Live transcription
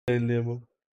Elleyemem.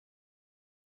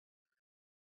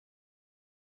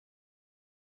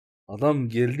 Adam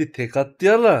geldi tek attı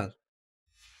ya lan.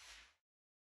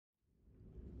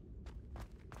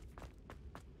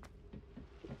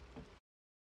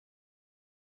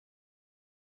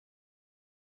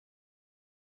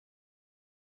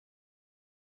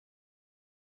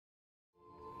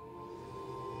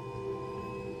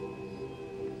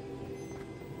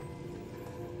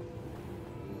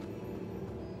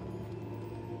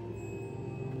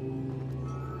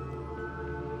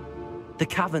 The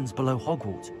caverns below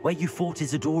Hogwarts, where you fought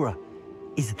Isadora.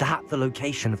 Is that the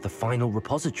location of the final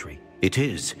repository? It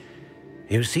is.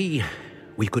 You see,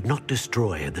 we could not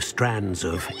destroy the strands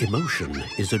of emotion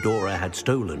Isadora had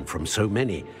stolen from so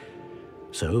many.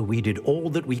 So we did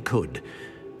all that we could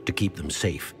to keep them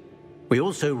safe. We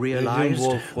also realized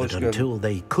that until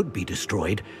they could be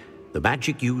destroyed, the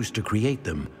magic used to create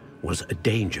them was a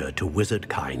danger to wizard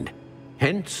kind.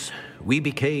 Hence, we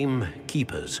became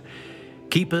keepers.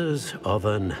 Keepers of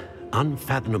an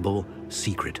unfathomable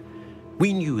secret.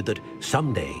 We knew that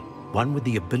someday, one with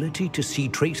the ability to see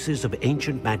traces of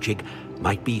ancient magic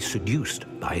might be seduced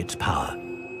by its power.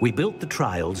 We built the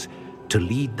trials to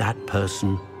lead that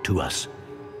person to us,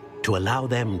 to allow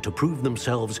them to prove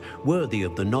themselves worthy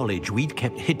of the knowledge we'd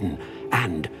kept hidden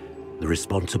and the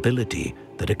responsibility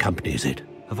that accompanies it.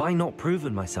 Have I not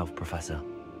proven myself, Professor?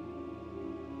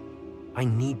 I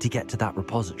need to get to that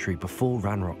repository before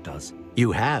Ranrock does.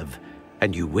 You have,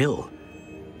 and you will.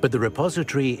 But the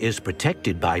repository is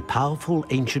protected by powerful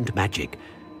ancient magic.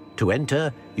 To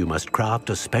enter, you must craft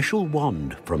a special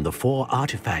wand from the 4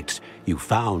 artifacts you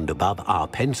found above our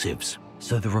pensives.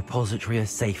 So the repository is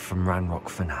safe from Ranrock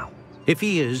for now? If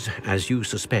he is, as you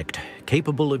suspect,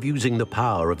 capable of using the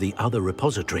power of the other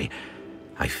repository,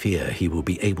 I fear he will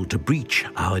be able to breach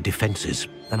our defenses.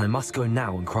 Then I must go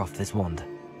now and craft this wand.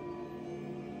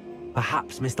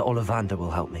 Perhaps Mr. Ollivander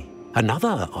will help me.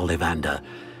 Another Ollivander?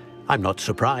 I'm not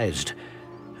surprised.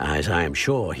 As I am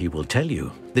sure he will tell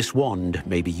you, this wand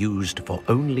may be used for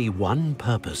only one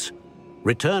purpose.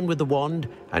 Return with the wand,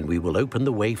 and we will open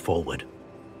the way forward.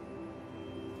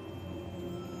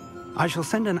 I shall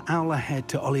send an owl ahead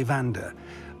to Ollivander.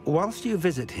 Whilst you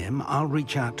visit him, I'll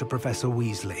reach out to Professor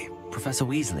Weasley. Professor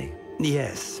Weasley?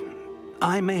 Yes.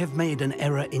 I may have made an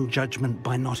error in judgment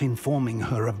by not informing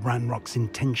her of Ranrock's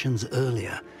intentions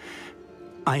earlier.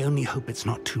 I only hope it's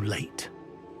not too late.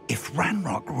 If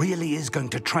Ranrock really is going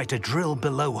to try to drill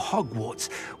below Hogwarts,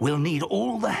 we'll need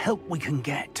all the help we can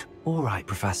get. All right,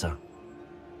 Professor.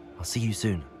 I'll see you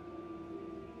soon.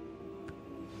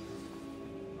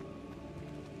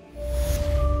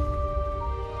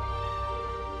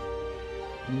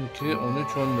 Linki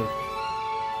 13-14.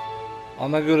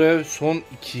 Ana görev son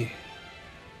 2.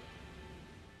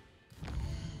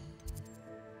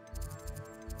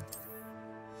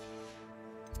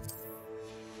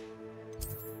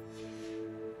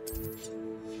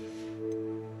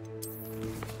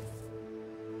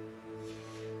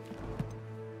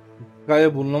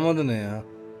 Hikaye bulunamadı ne ya?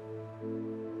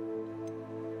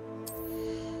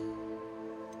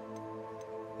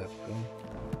 Bir dakika.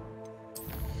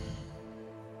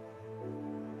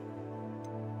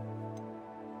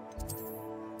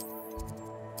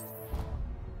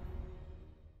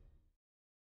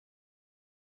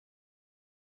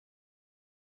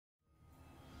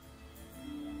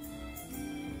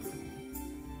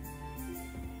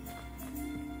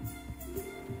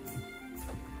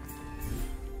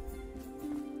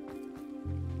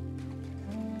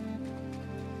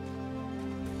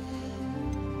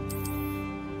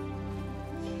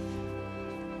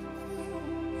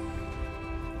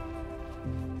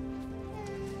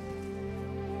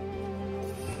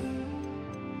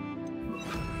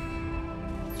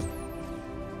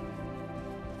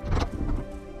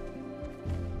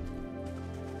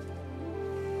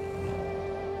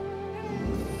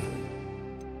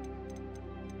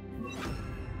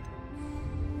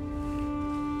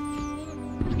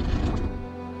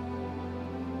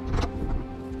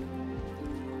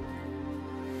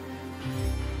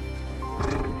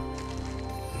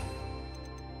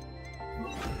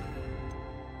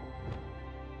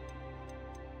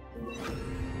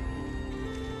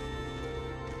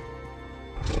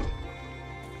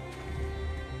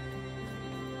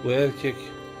 Bu erkek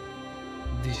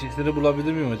dişisini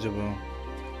bulabilir miyim acaba?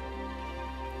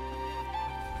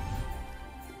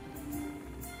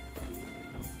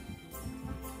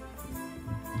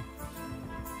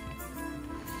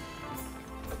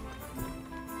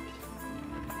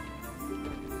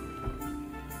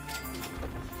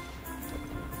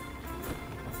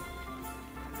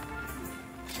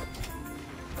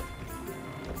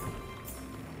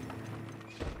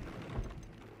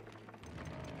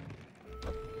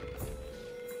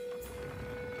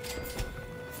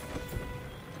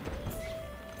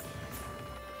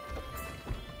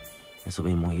 This will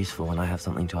be more useful when I have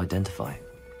something to identify.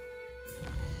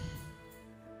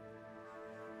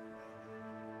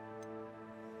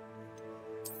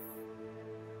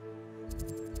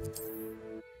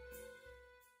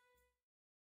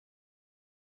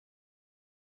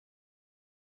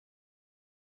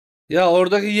 Ya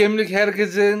oradaki yemlik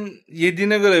herkesin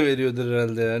yediğine göre veriyordur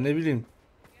herhalde ya, ne bileyim.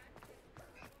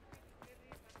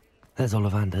 There's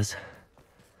Ollivander's.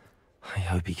 I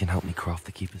hope he can help me craft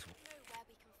the keeper's...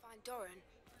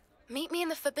 Meet me in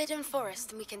the Forbidden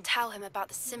Forest and we can tell him about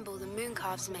the symbol the moon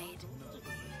calves made.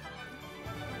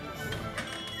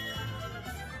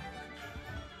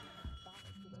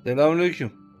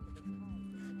 Selamünaleyküm.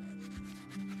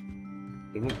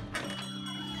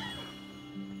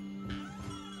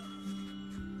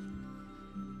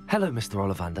 Hello, Mr.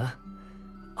 Ollivander.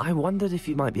 I wondered if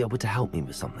you might be able to help me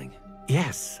with something.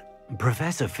 Yes,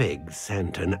 Professor Fig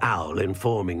sent an owl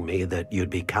informing me that you'd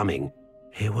be coming.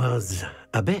 He was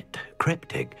a bit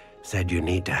cryptic. Said you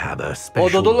need to have a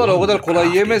special Dodolar o kadar wand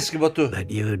kolay yemez crafted, ki Batu.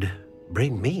 that you'd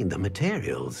bring me the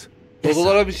materials. Yes,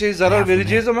 Dodolara bir şey zarar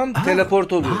vereceği zaman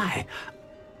teleport oluyor. My,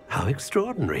 how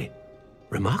extraordinary.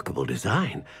 Remarkable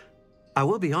design. I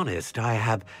will be honest, I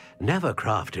have never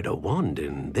crafted a wand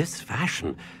in this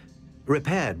fashion.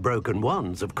 Repaired broken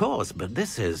wands, of course, but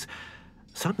this is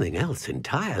something else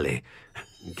entirely.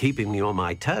 Keeping me on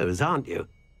my toes, aren't you?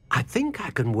 I think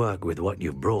I can work with what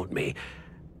you've brought me.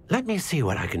 Let me see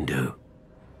what I can do.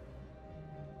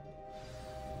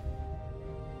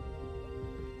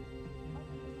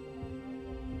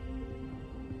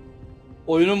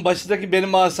 Oyunun başındaki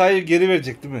benim asayı geri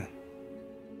verecek değil mi?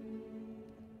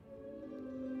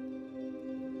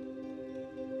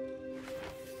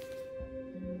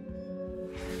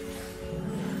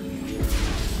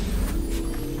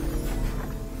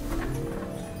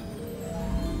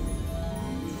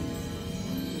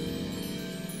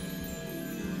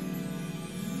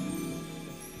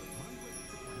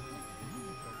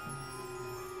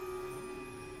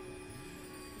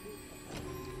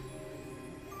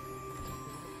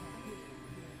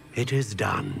 It is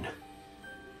done.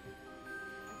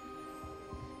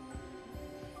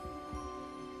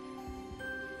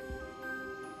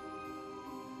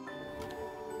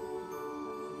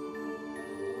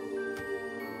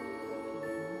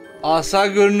 Asa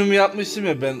görünümü yapmıştım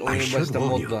ya ben I oyun should başta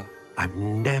warn you, modda. I've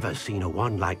never seen a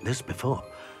wand like this before.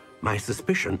 My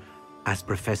suspicion, as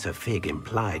Professor Fig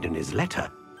implied in his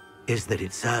letter, is that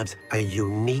it serves a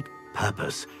unique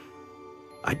purpose.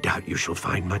 I doubt you shall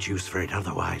find much use for it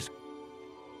otherwise.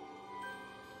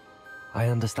 I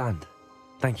understand.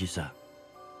 Thank you, sir.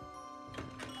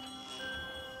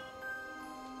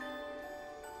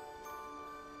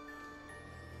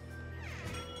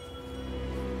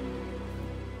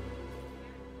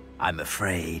 I'm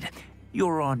afraid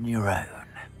you're on your own.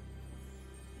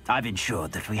 I've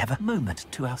ensured that we have a moment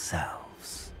to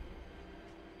ourselves.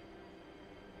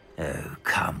 Oh,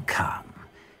 come, come.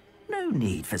 No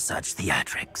need for such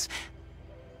theatrics.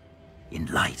 In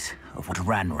light of what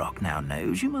Ranrock now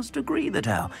knows, you must agree that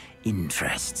our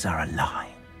interests are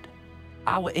aligned.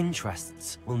 Our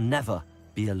interests will never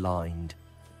be aligned.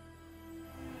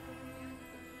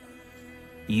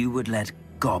 You would let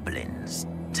goblins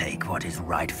take what is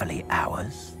rightfully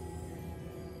ours?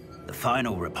 The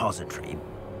final repository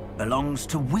belongs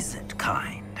to wizard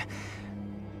kind.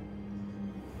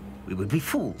 We would be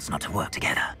fools not to work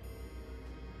together.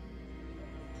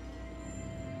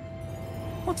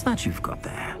 What's that you've got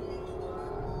there?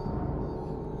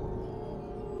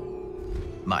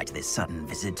 Might this sudden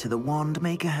visit to the Wand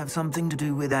Maker have something to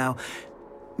do with our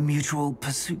mutual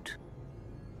pursuit?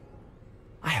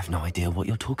 I have no idea what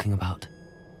you're talking about.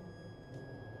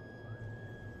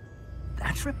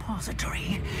 That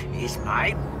repository is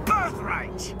my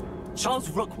birthright! Charles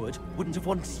Rookwood wouldn't have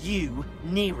wanted you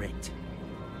near it.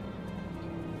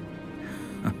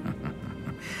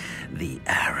 The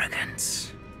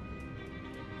arrogance.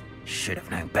 Should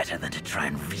have known better than to try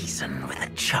and reason with a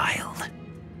child.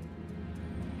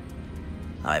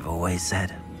 I've always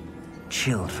said,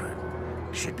 children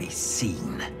should be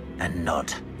seen and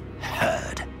not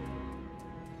heard.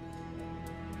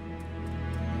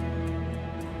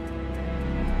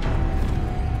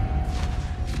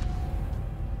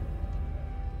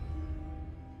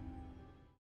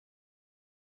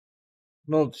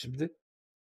 Ne oldu şimdi?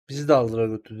 Bizi de aldıra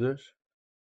götürdüler.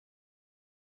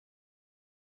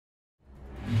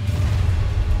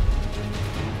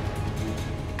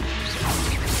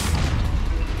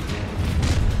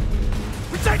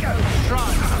 Take a try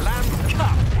on a Lamb's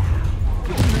Cup.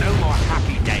 No more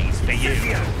happy days for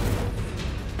you.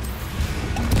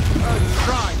 Oh,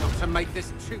 try not to make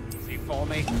this too easy for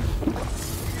me.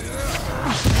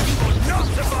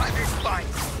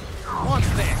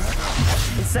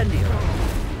 Incendio.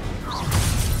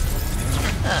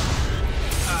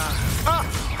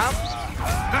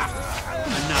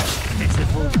 Another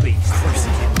pitiful beast.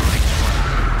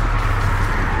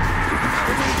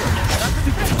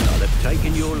 I'll have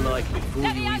taken your life before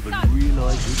you even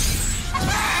realise it.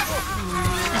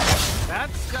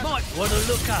 That's Might want to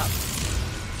look up.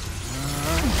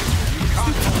 You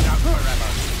can't hold out forever.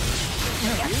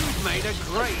 You've made a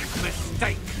grave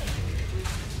mistake.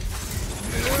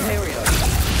 Here we are.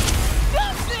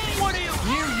 What do you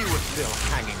knew you were still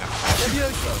hanging about?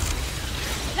 Levioso.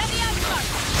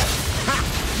 Ha!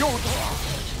 You're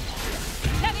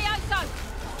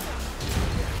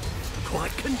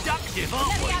Quite conductive,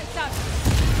 aren't we?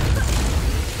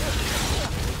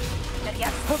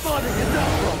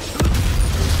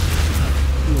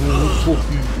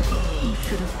 You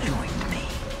should have joined me.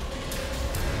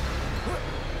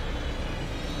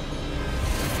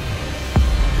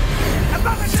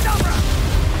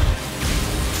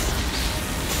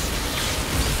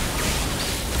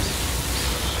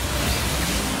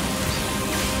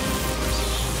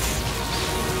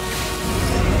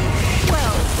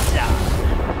 Well done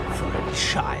for a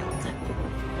child.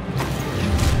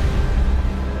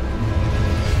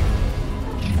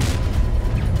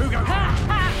 Who goes?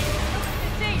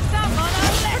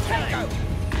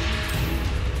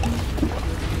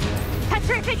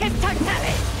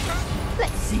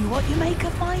 Let's see what you make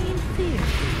of my inferior.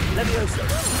 Levioso.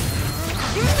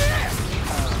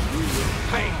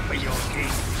 Pay for your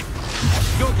deeds.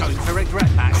 You're going to regret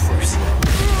that.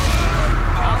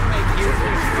 I'll make you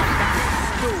from that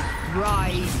stool.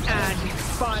 Rise and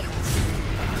fight.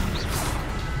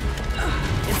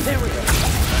 Imperial.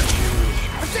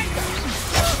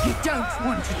 You don't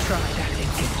want to try that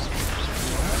again.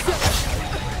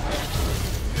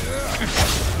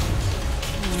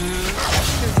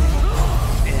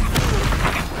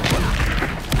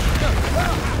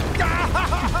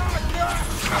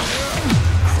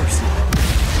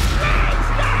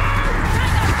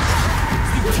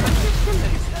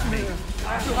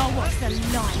 Oh, what's the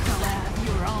light go out of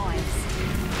your eyes?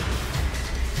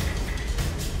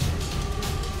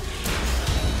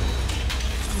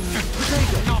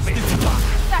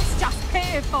 That's just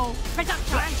pitiful.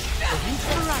 Production.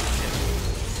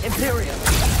 Imperial.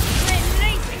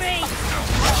 Release me.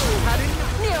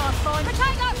 Here I find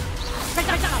potato.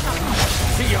 Potato.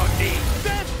 To your knees.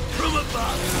 Death from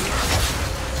above!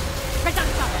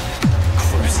 Potato.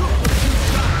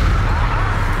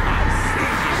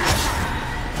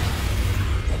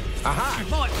 Aha!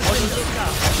 What do you look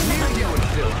up? Knew you were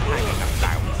still hanging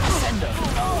about.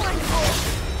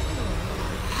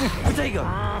 Potato.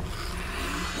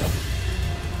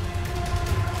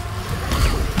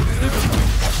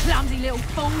 Clumsy little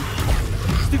fool.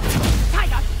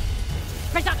 Potato.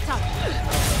 Potato.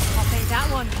 I think that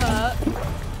one hurt.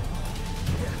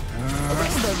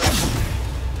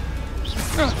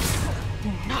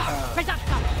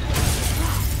 Potato.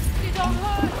 You don't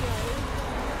hurt you.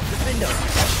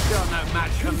 You're no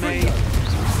match for me.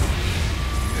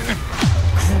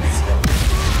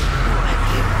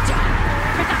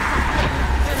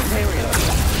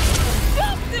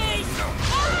 Stop this!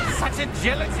 Such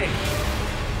agility.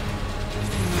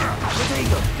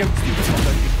 Don't see what I'm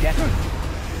going to get.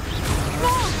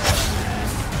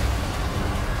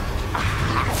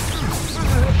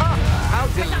 How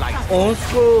delightful.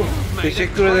 Onsko.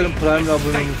 Teşekkür ederim Prime'le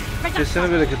abone olmuş.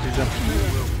 Kesene bereket hocam.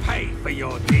 Pay for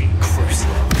your deeds.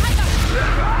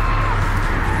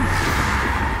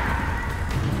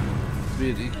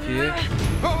 Bir, iki.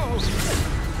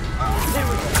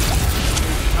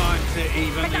 Time to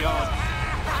even the odds.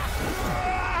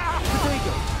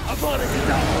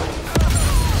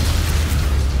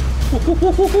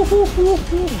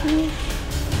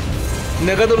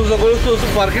 Ne kadar uzak olursa olsun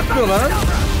fark etmiyor lan.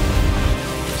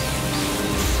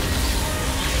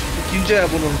 İkinci ayağı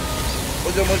bunun.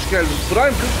 Hocam hoş geldin. Prime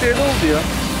 40 TL oldu ya.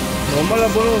 Normal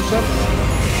abone olsam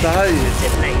daha iyi.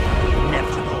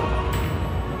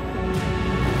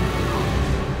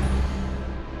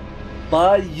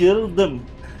 Bayıldım.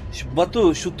 Şimdi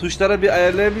Batu şu tuşlara bir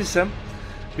ayarlayabilsem.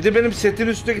 Bir de benim setin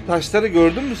üstündeki taşları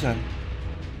gördün mü sen?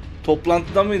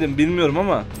 Toplantıda mıydın bilmiyorum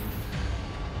ama.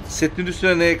 Setin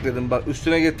üstüne ne ekledim? Bak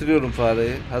üstüne getiriyorum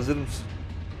fareyi. Hazır mısın?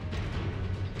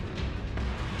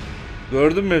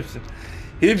 Gördün mü hepsini?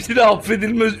 Hepsini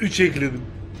affedilmez 3 ekledim.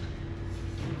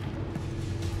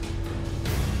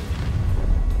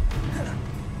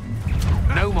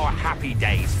 No more happy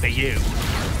days for you.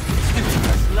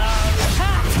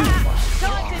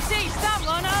 Time to teach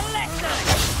someone a lesson.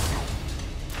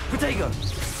 Potato.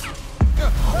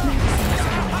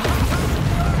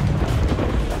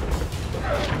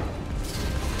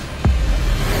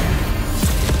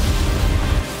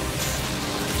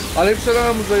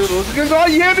 Aleykümselam uzaylı. Hoş geldin.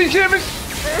 Ay yemiş.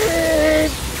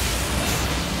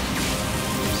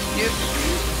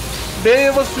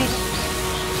 B'ye basıyoruz.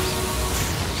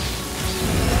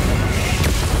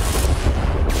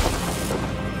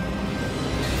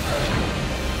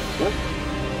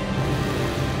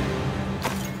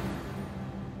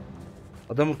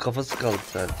 Adamın kafası kaldı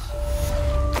sadece.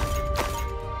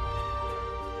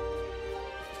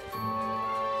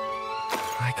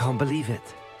 I can't believe it.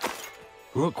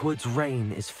 Rookwood's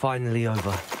reign is finally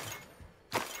over.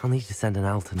 I'll need to send an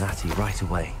owl to Natty right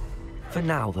away. For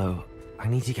now, though, I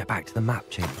need to get back to the map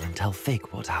chamber and tell Fig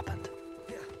what happened.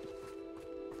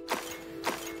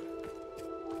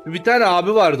 Bir tane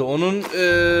abi vardı. Onun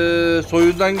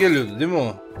soyundan geliyordu değil mi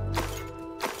o?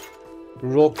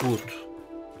 Rookwood.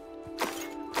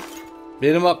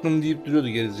 Benim aklım deyip duruyordu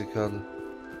gerizekalı.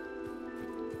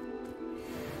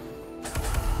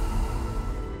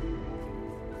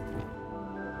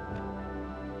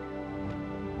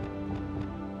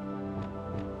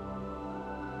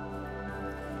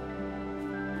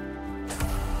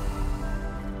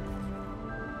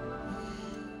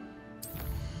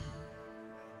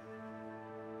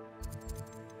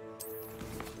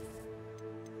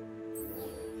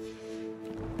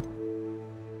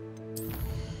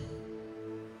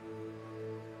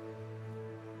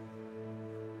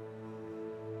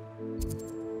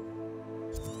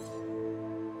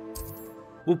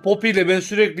 Bu Poppy ile ben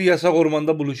sürekli yasak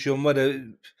ormanda buluşuyorum var ya.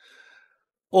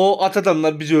 O at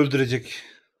adamlar bizi öldürecek.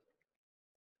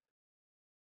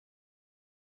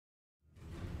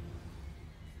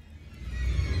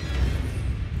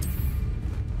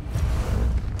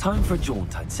 Time for a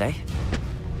jaunt, I'd say.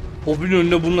 Poppy'nin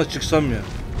önüne bununla çıksam ya.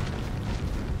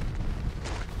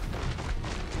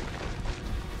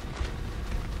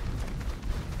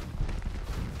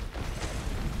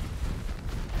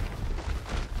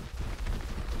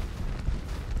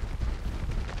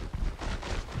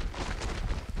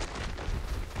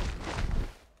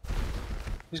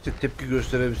 İşte tepki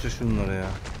gösterebilse şunlara ya.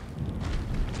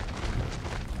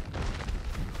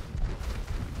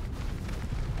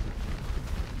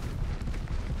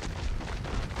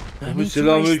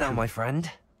 Selamünaleyküm. My friend.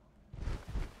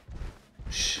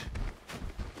 Şşş.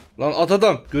 Lan at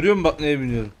adam, görüyor musun bak neye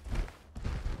biniyorum?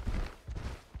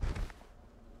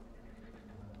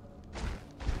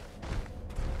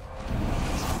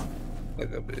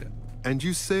 And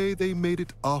you say they made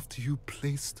it after you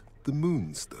placed the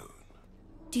moonstone?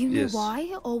 Do you know Yes.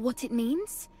 why or what it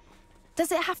means?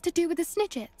 Does it have to do with the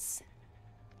Snidgets?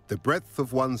 The breadth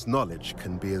of one's knowledge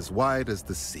can be as wide as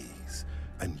the seas,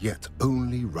 and yet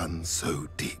only run so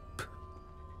deep.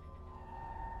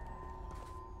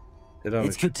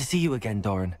 It's good to see you again,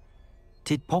 Doran.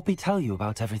 Did Poppy tell you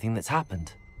about everything that's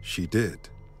happened? She did,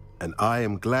 and I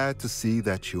am glad to see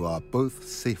that you are both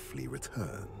safely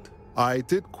returned. I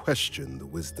did question the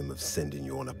wisdom of sending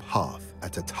you on a path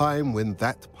at a time when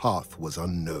that path was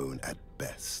unknown at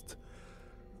best,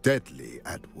 deadly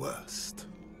at worst.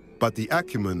 But the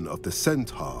acumen of the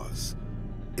centaurs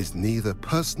is neither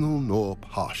personal nor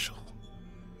partial.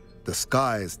 The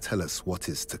skies tell us what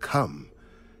is to come,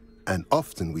 and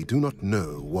often we do not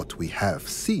know what we have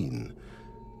seen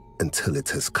until it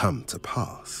has come to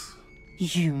pass.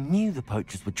 You knew the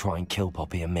poachers would try and kill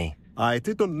Poppy and me. I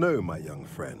did not know, my young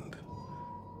friend,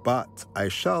 but I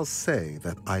shall say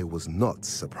that I was not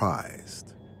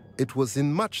surprised. It was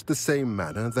in much the same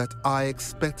manner that I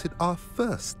expected our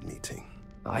first meeting.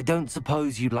 I don't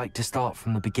suppose you'd like to start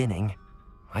from the beginning.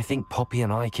 I think Poppy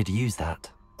and I could use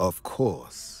that. Of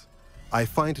course. I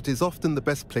find it is often the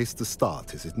best place to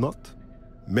start, is it not?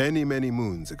 Many, many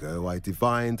moons ago, I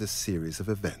divined a series of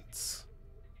events.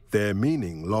 Their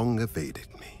meaning long evaded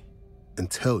me,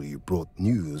 until you brought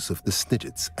news of the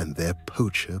Snidgets and their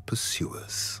poacher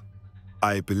pursuers.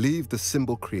 I believe the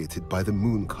symbol created by the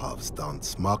Mooncalves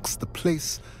dance marks the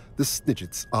place the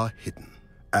Snidgets are hidden.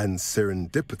 And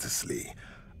serendipitously,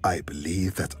 I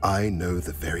believe that I know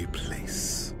the very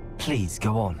place. Please,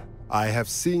 go on. I have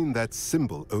seen that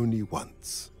symbol only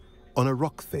once, on a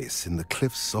rock face in the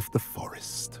cliffs of the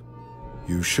forest.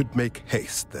 You should make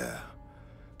haste there.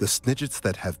 The Snidgets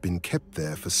that have been kept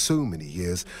there for so many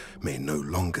years may no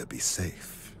longer be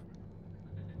safe.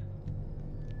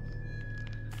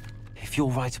 If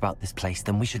you're right about this place,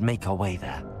 then we should make our way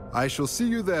there. I shall see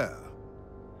you there.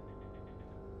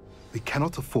 We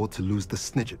cannot afford to lose the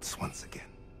Snidgets once again.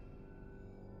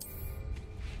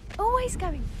 Always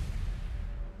going.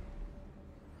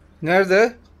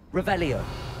 Nerede? Revelio.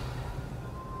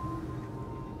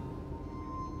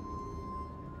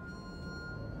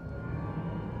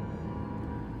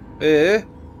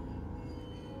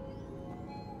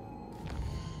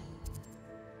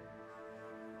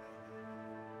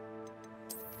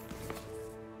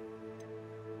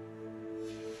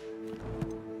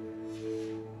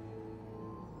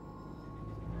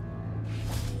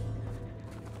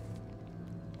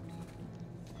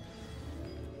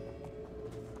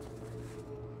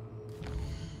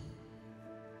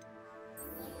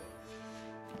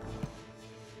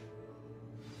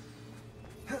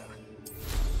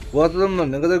 Bu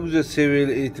adamlar ne kadar güzel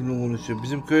seviyeli eğitimli konuşuyor.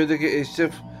 Bizim köydeki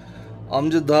eşref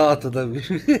amca daha atada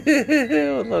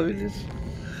olabilir.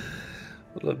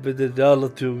 Ulan ben de ne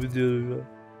anlatıyorum biliyorum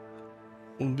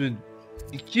ya.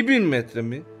 2000 metre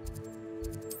mi?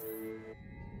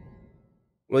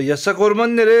 Ulan yasak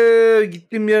orman nere?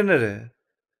 Gittiğim yer nere?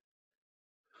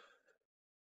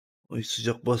 Ay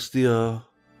sıcak bastı ya.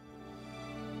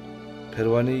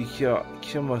 Pervaneyi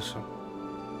ikiye mi bassam?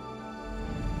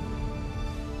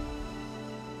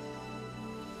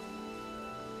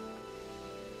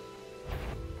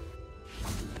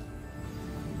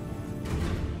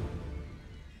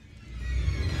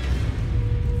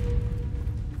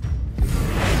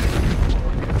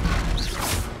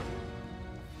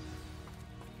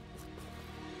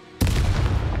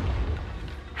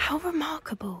 How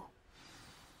remarkable.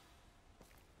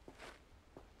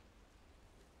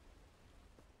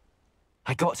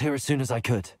 I got here as soon as I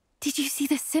could. Did you see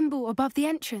the symbol above the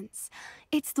entrance?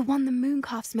 It's the one the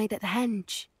mooncalves made at the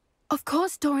henge. Of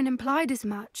course Doran implied as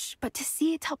much, but to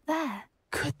see it up there...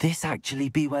 Could this actually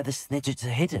be where the snidgets are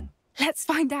hidden? Let's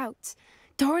find out.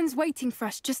 Doran's waiting for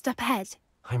us just up ahead.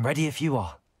 I'm ready if you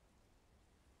are.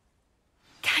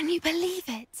 Can you believe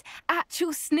it?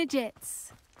 Actual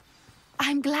snidgets.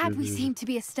 I'm glad we seem to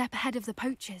be a step ahead of the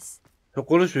poachers. Çok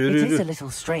konuşma, yürü It is a yürü. little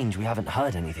strange we haven't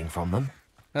heard anything from them.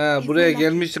 Ha, buraya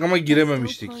gelmiştik ama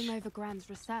girememiştik.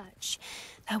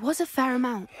 There was a fair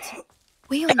amount.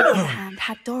 We, on the other hand,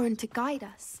 had Doran to guide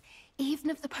us. Even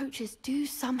if the poachers do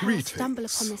somehow stumble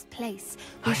upon this place,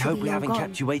 I hope we haven't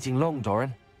kept you waiting long,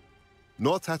 Doran.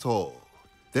 Not at all.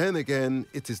 Then again,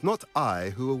 it is not I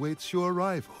who awaits your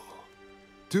arrival.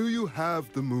 Do you have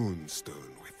the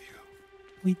moonstone with you?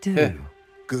 We do.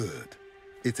 Good.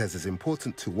 It is as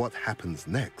important to what happens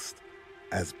next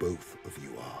as both of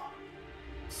you are.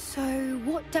 So,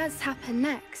 what does happen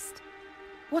next?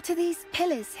 What are these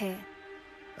pillars here?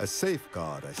 A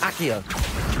safeguard, I Accio.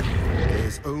 There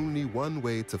is only one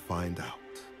way to find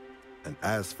out. And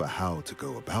as for how to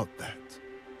go about that,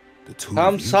 the two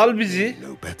Tam of sal you bizi.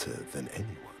 know better than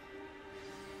anyone.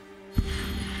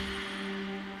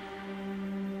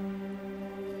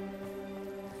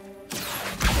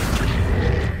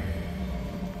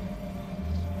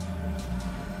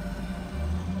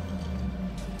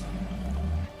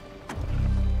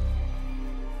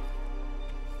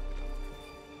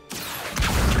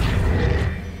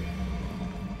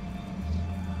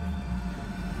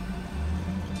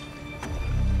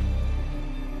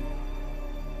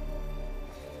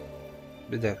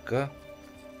 Bir dakika.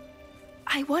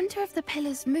 I wonder if the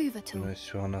pillars move at all. Evet,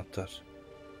 şu anahtar.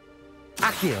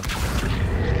 Accio.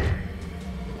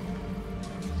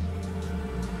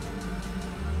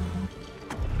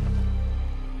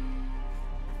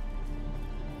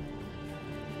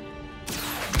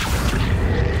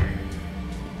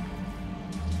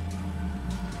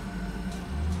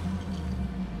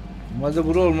 Normalde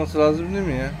bura olması lazım değil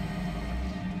mi ya?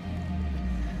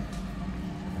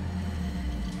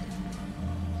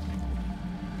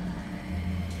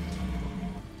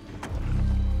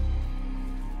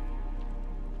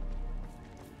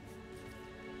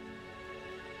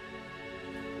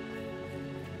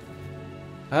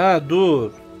 Ha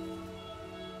dur.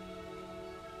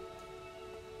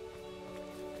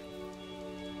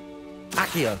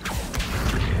 Accio.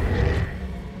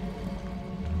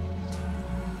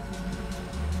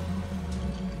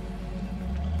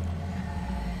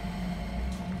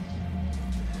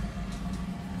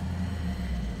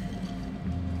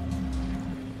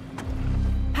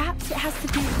 Perhaps it has to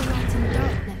do with the light and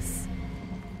darkness.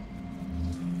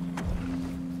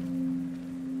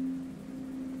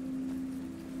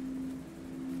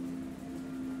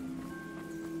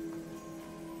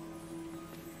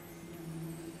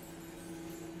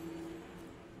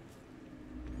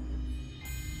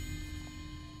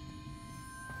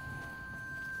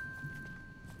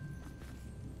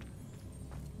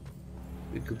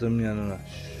 Bir kıdım yanına.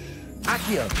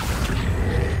 Accio.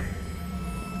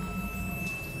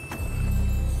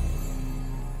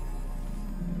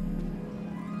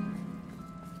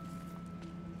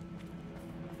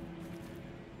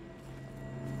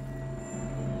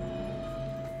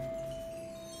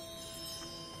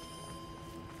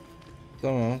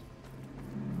 Tamam.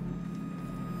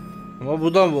 Ama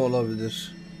bu da mı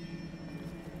olabilir?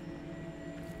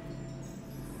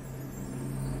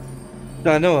 Bir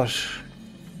tane var.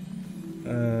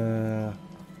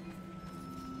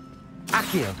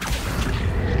 Accio.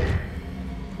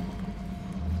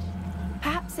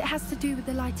 Perhaps it has to do with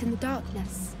the light and the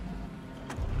darkness.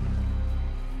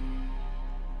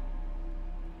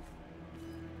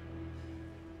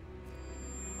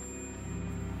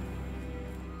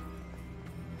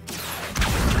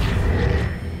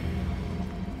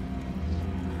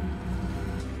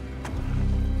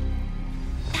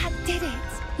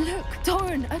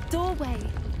 Doran, a doorway.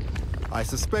 I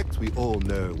suspect we all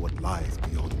know what lies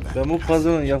beyond that. Ben bu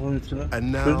puzzle'ın yapımcısına.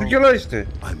 And now, Çözdük ya işte.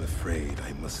 I'm afraid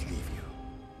I must leave you.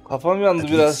 Kafam yandı At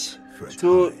biraz. least for a Şu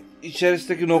time.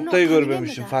 içerisindeki noktayı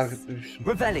görmemişim, fark etmemişim.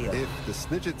 Revelio. If the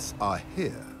Snidgets are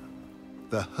here,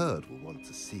 the herd will want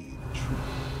to see the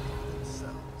truth for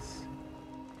themselves.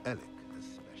 Alec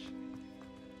especially.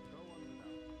 Go on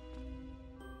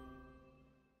without.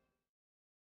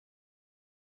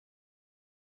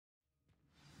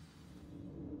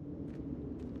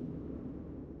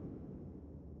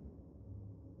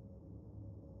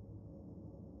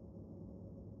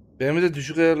 Benim de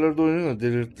düşük ayarlarda oynuyor da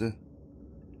delirtti.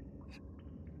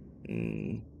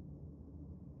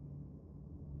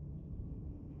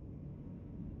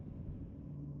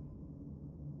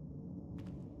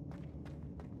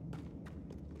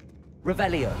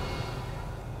 Revelio.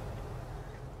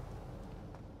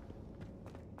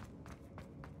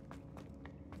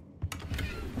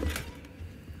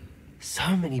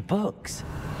 So many books.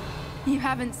 You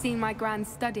haven't seen my grand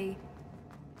study.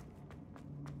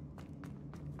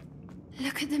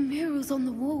 Look at the murals on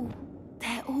the wall.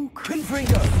 They're all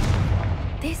Confringo.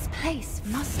 This place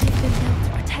must have been built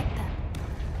to protect them.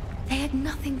 They had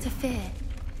nothing to fear.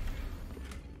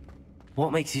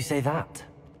 What makes you say that?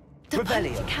 The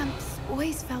Rebellion. poacher camps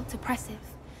always felt oppressive.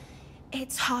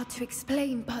 It's hard to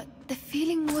explain, but the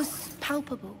feeling was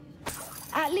palpable.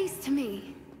 At least to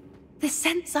me. The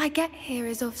sense I get here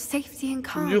is of safety and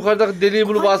calm. Yukarıdaki deliği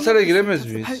bulup Quite alsana the giremez opposite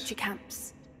of miyiz? the poacher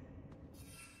camps.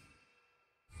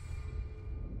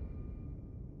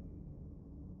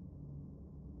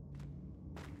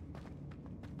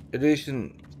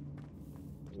 Eleşin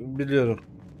biliyorum.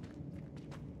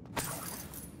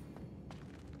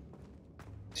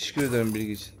 Teşekkür ederim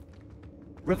bilgi için.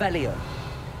 Revelio.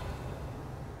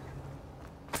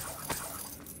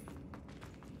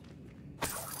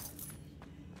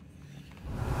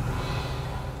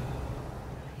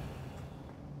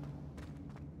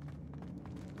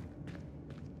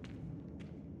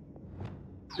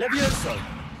 Levioso.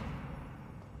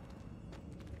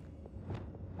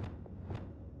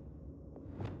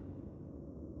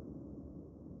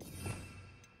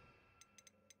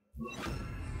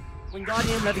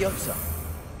 Wingardium Leviosa.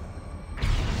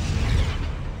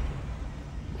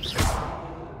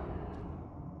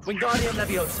 Wingardium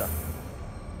Leviosa.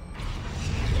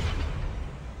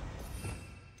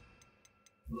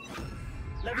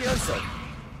 Levioso.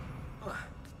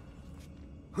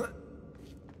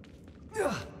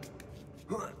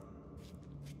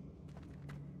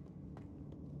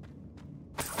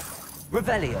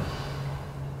 Revelio.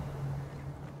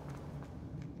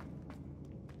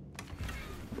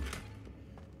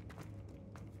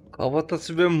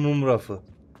 Kafatası ve mum rafı.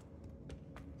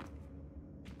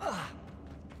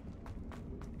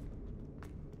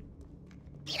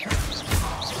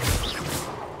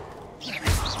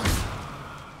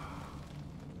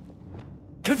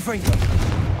 Confringo.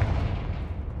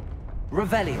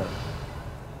 Revelio.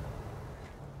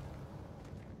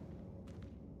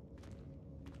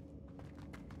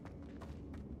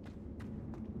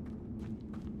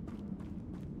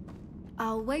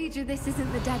 I'll wager this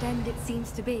isn't the dead end it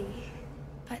seems to be.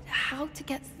 But how to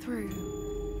get through?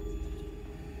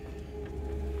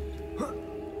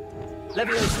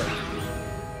 Levioso.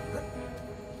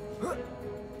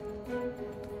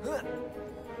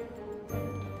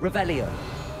 Revelio.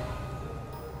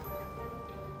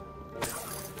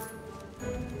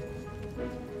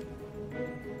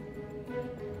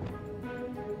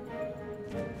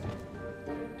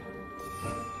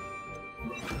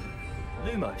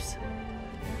 Lumos.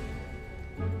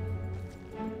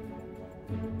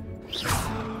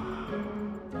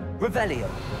 Revelio.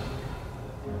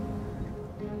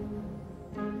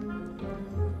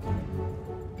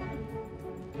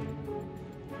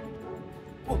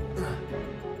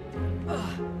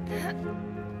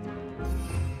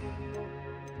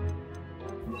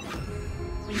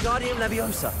 Wingardium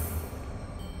Leviosa.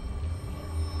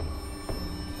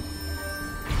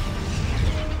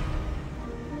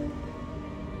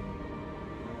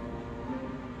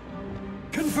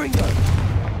 Confringo.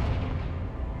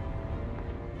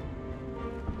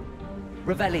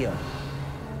 Revelio.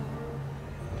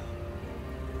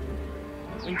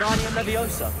 Wingardium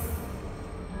Leviosa.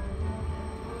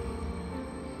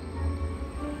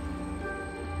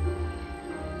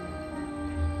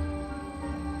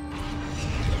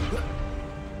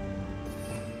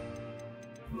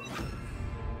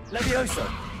 Leviosa.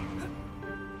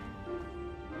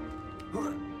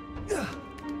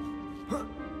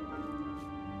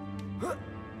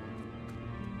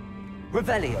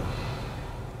 Revelio.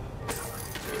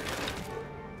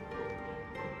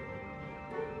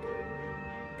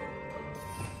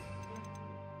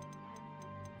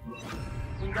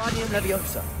 Wingardium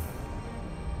Leviosa.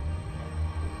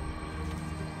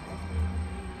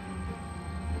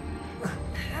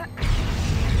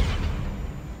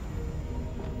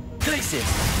 Glacius.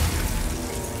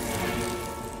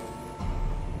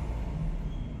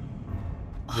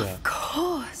 Of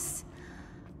course.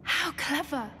 How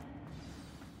clever.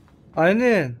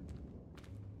 Aynen.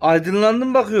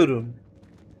 Aydınlandım bakıyorum.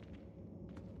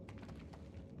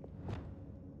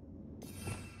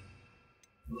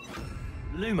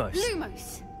 Lumos.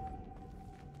 Lumos.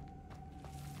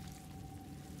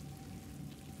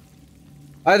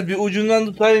 Hayır, bir ucundan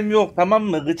tutayım yok, tamam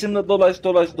mı? Gıçımla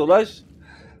dolaş.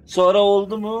 Sonra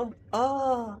oldu mu?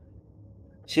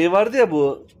 Şey vardı ya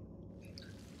bu.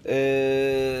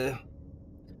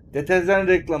 Deterjan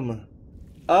reklamı.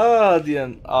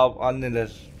 Diyen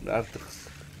anneler artık.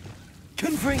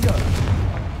 Confringo.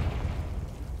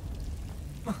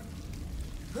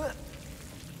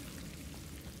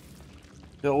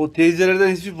 Ya o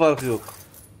teyzelerden hiçbir farkı yok.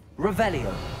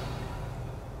 Revelio.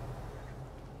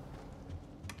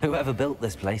 Whoever built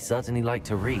this place certainly liked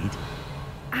to read.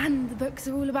 And the books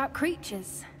are all about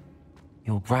creatures.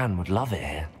 Your gran would love it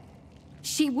here.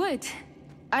 She would.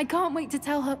 I can't wait to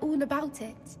tell her all about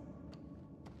it.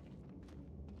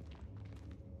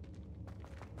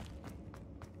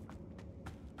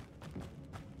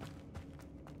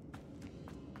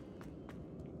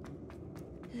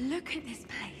 Look at this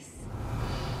place.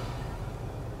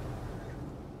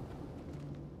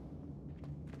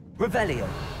 Revelio.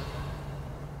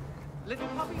 Little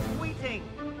puppy squeating.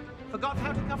 Forgot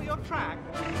how to cover your track?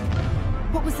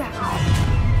 What was that?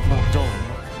 Oh, Dawn.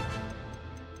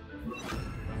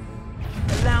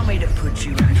 Allow me to put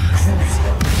you in crucial.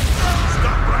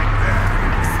 Stop right there!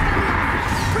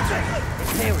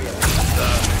 Imperial.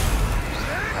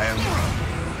 I am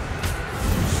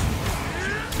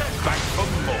back from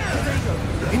more.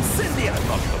 Incendio.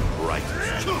 Not the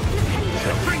brightest.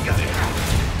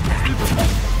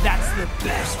 That's the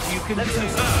best you can do.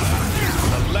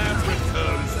 The lamb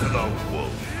returns to the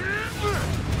wolf.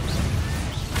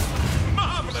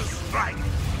 Marvelous strike!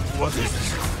 What is this?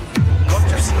 What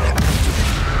just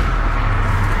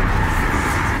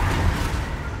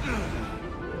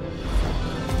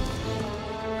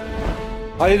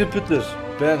Hayri Peter.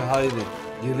 Ben Hayri.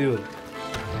 Geliyorum.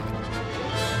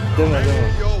 Deme.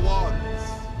 Your wands.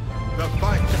 The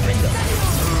fight.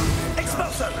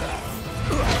 Expulso.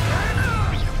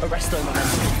 Arresto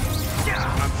momentum.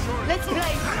 Let's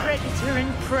play predator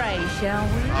and prey, shall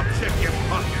we? I'll check your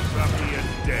pockets after you're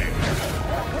dead.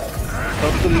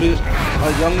 Tatlım bir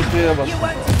yanlış şeye bak.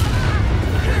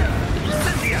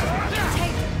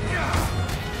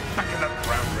 Back in the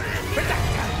ground.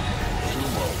 You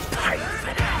will pay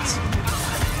for that.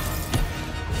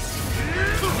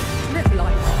 Live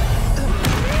like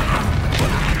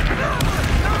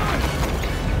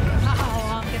Oh,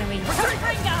 I'm gonna win.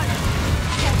 Confringo!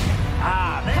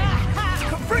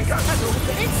 Confringo.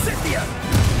 Incendio.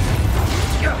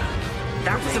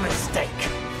 That was a mistake.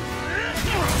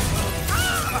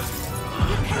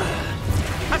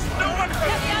 Has no one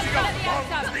heard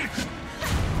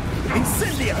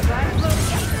Incendio.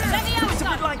 It's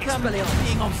a bit like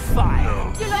being on fire.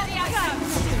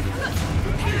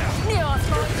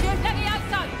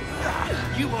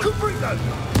 You will bring that.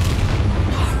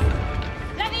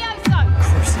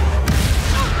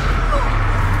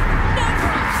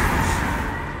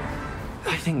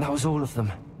 I think that was all of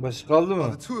them. Başka kaldı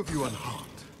mı? The two of you unharmed.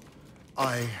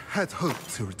 I had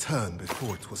hoped to return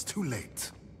before it was too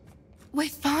late. We're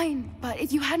fine, but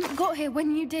if you hadn't got here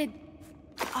when you did,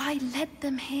 I led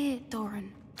them here,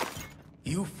 Doran.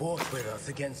 You fought with us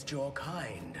against your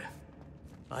kind.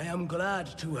 I am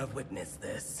glad to have witnessed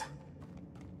this.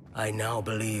 I now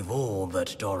believe all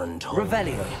that Doran told me.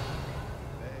 Revelio.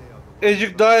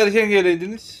 Ecik daha erken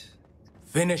geleydiniz.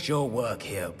 Finish your work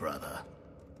here, brother.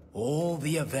 All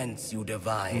the events you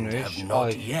divined have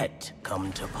not yet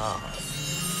come to pass.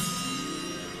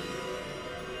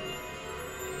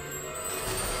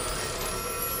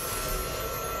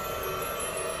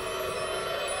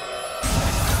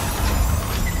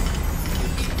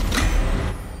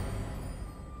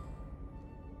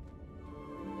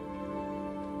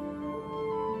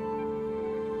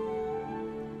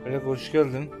 Evet, hoş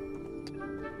geldin.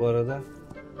 Bu arada.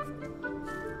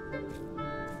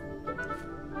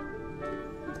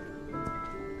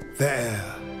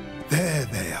 There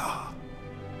they are.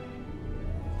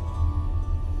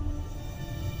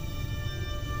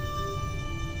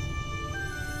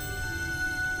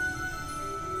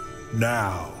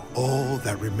 Now, all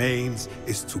that remains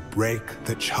is to break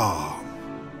the charm.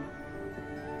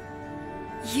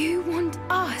 You want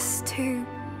us to...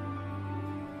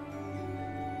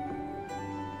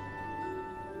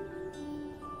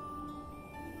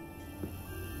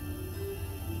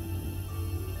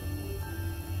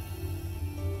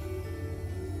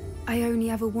 I only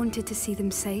ever wanted to see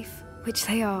them safe, which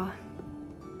they are,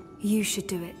 you should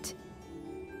do it.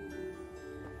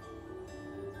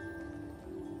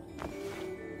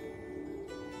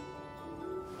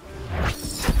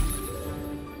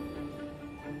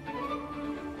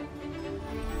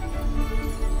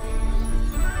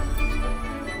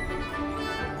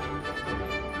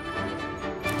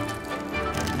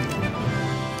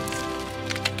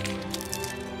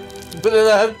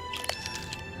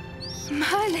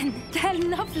 Merlin, they're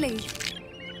lovely.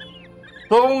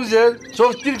 Çok güzel,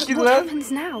 çok çirkin What lan.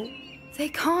 happens now?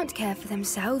 They can't care for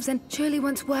themselves, and surely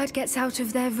once word gets out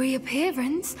of their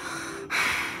reappearance...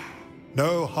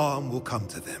 No harm will come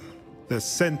to them. The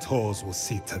centaurs will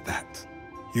see to that.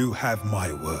 You have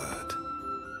my word.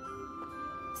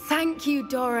 Thank you,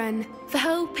 Doran, for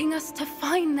helping us to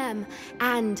find them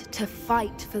and to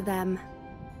fight for them.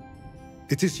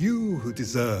 It is you who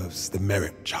deserves the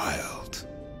merit, child.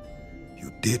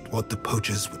 You did what the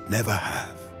poachers would never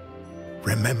have.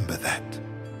 Remember that.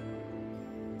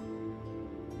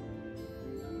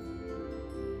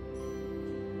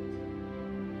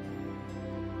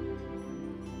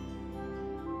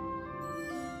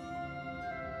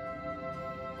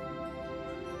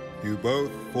 You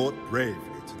both fought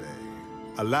bravely today.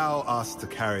 Allow us to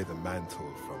carry the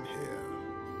mantle from here.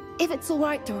 If it's all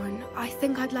right, Doran, I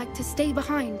think I'd like to stay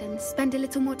behind and spend a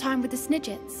little more time with the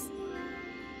Snidgets.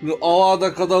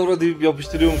 Avada kadavra deyip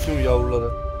yapıştırıyormuşum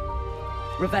yavruları.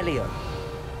 Revelio.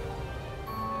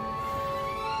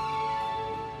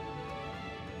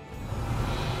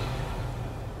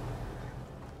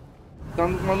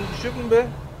 Sandık mandık düşecek mi be?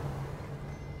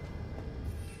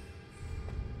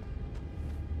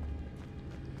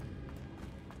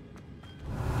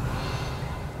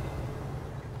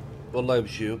 Vallahi bir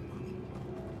şey yok.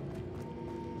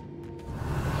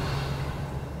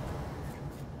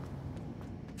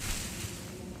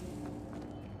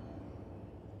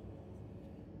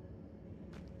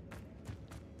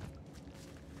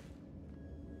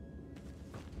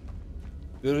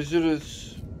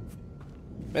 Görüşürüz.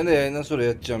 Ben de yayından sonra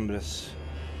yatacağım biraz.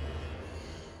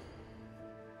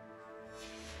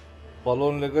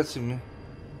 Balon Legacy mi?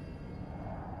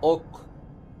 Ok.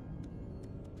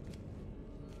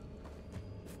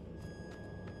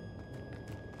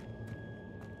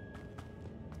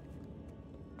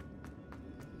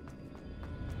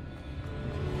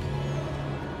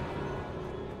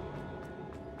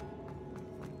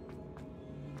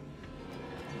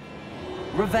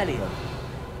 Revelio.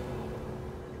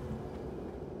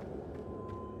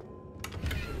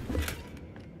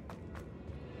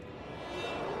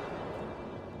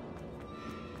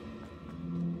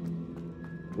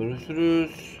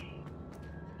 Görüşürüz.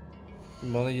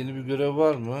 Bana yeni bir görev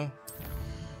var mı?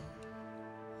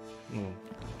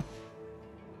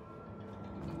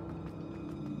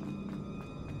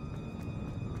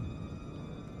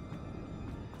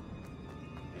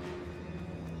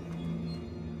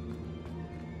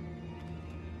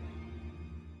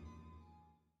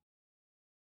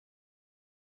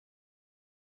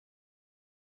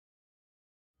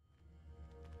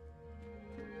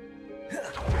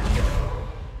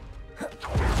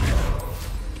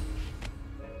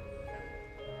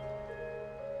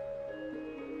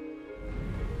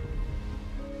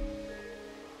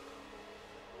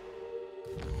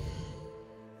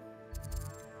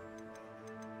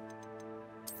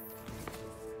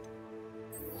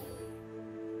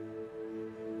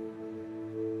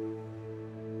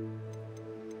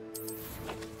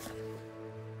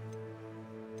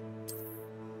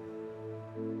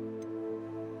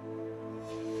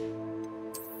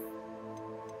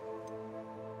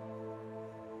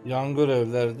 Yan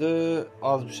görevlerde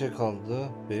az bir şey kaldı.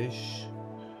 5.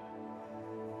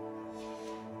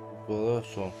 Bu da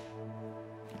son.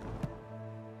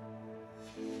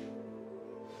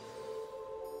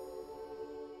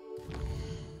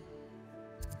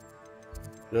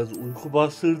 Biraz uyku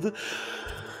bastırdı.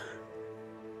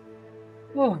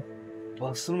 Oh,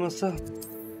 bastırmasa.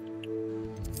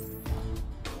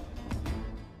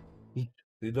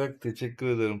 Didak teşekkür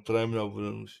ederim. Prime abone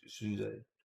olmuş 3. ay.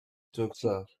 Çok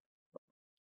sağ ol.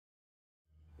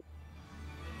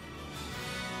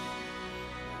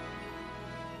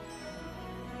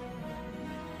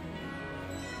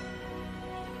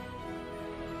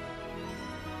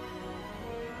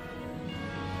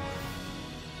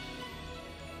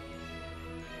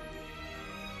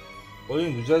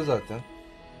 Oyun güzel zaten.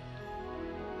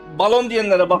 Balon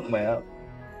diyenlere bakma ya.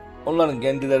 Onların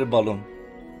kendileri balon.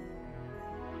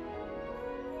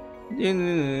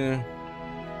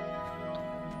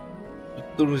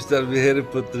 Tutturmuşlar bir Harry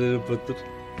Potter.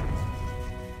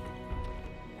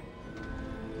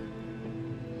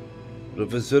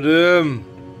 Profesörüm.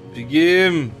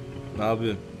 Pigim. Ne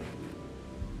yapıyorsun?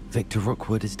 Victor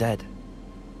Rookwood is dead.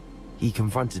 He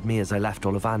confronted me as I left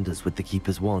Ollivanders with the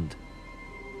Keeper's wand.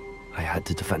 I had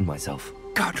to defend myself.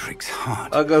 Godric's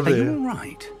heart. I got Are there. you all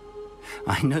right?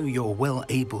 I know you're well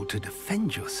able to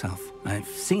defend yourself. I've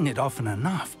seen it often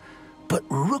enough. But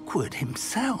Rookwood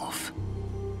himself...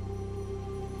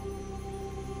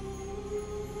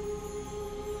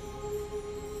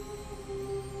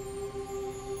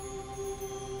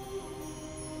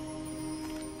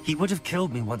 He would have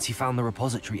killed me once he found the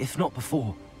repository, if not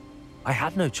before. I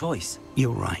had no choice.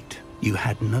 You're right. You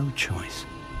had no choice.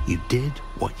 You did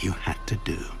what you had to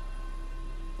do.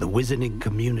 The wizarding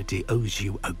community owes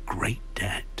you a great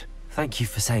debt. Thank you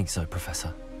for saying so,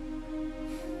 Professor.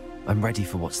 I'm ready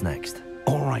for what's next.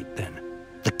 All right, then.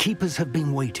 The Keepers have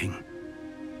been waiting.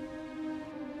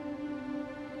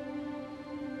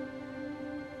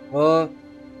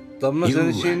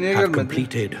 You have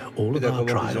completed all of our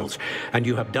trials, and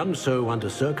you have done so under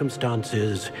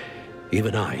circumstances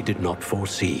even I did not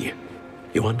foresee.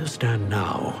 You understand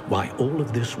now why all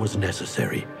of this was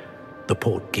necessary. The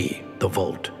portkey, the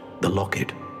vault, the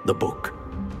locket, the book,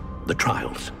 the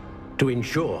trials. To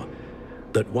ensure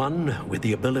that one with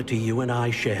the ability you and I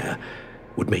share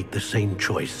would make the same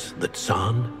choice that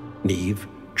San, Neve,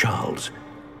 Charles,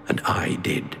 and I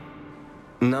did.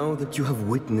 Now that you have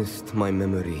witnessed my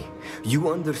memory, you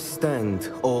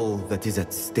understand all that is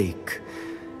at stake.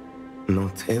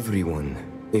 Not everyone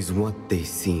is what they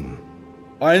seem.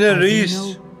 Aynen As you reis.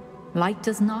 know, light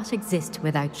does not exist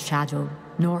without shadow,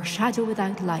 nor shadow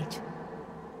without light.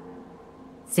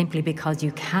 Simply because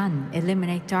you can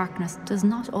eliminate darkness does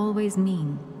not always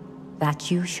mean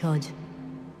that you should.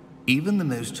 Even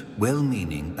the most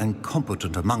well-meaning and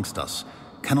competent amongst us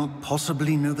cannot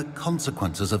possibly know the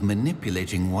consequences of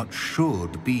manipulating what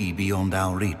should be beyond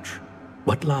our reach.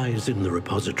 What lies in the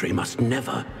repository must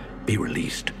never be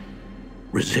released.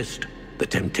 Resist the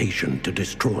temptation to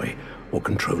destroy or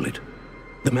control it.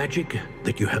 The magic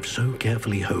that you have so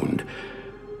carefully honed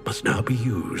must now be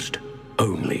used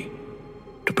only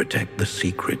to protect the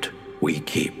secret we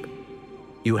keep.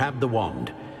 You have the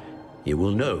wand. You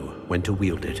will know when to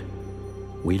wield it.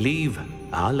 We leave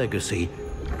our legacy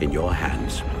in your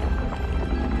hands.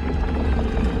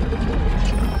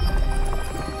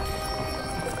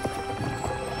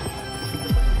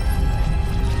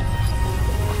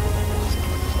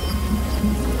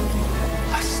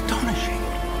 Astonishing.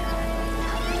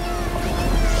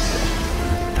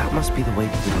 That must be the way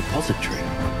to the repository.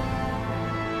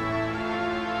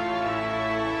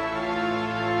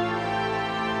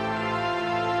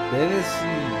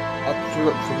 Deniz'in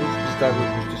 69 biz takip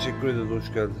etmiş. Teşekkür ederiz.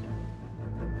 Hoş geldin.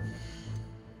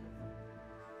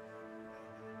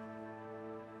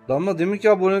 Damla deminki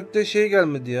abonelikte şey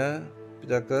gelmedi ya. Bir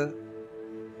dakika.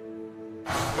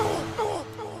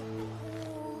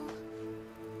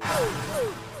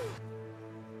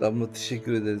 Damla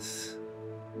teşekkür ederiz.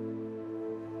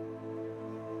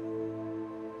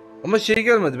 Ama şey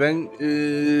gelmedi. Ben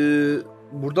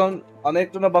buradan ana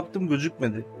ekrana baktım,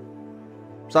 gözükmedi.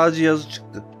 Sadece yazı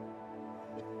çıktı.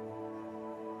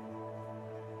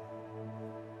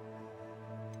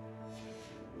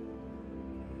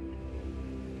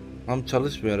 Tam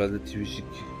çalışmıyor herhalde Twitch.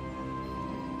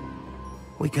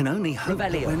 We can only hope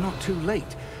that we're not too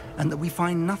late, and that we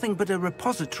find nothing but a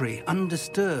repository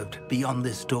undisturbed beyond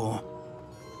this door.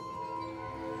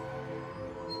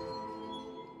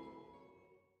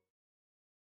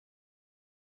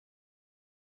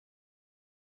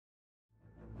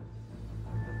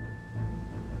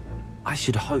 I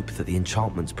should hope that the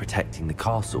enchantments protecting the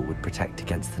castle would protect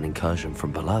against an incursion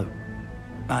from below.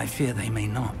 I fear they may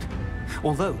not.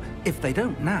 Although, if they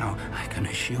don't now, I can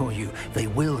assure you they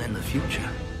will in the future.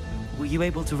 Were you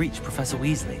able to reach Professor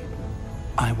Weasley?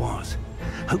 I was.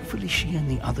 Hopefully she and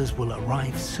the others will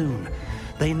arrive soon.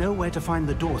 They know where to find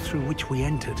the door through which we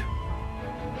entered.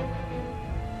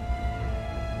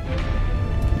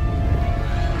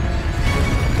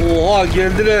 Oha,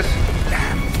 geldiler.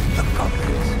 Damn, the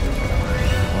goblins.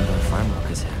 I wonder if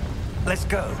Ranrock is here. Let's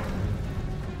go.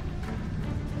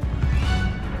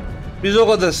 Biz o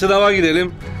kadar sınava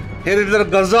girelim. Herifler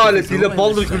gazı aletiyle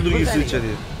baldır küldür girsin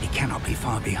içeriye. He cannot be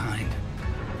far behind.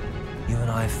 You and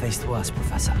I have faced worse,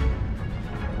 Professor.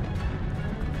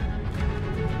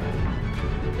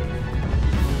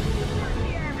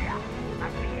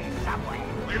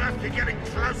 We must be getting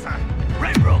closer.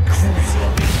 Ranrock is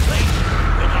obviously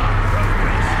with our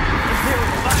progress.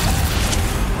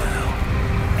 Well,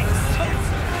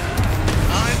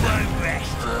 I won't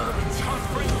rest.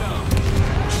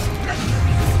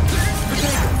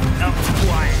 Not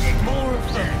quiet. More of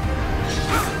them.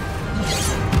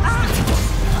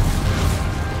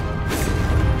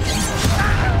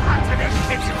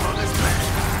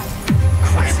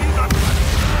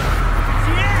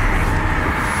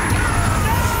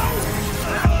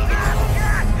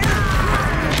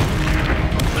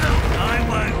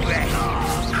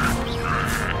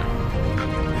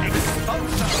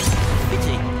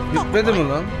 Bitmedi mi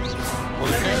lan?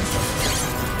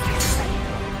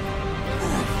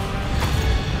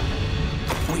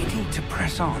 We need to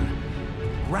press on.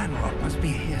 Ranrock must be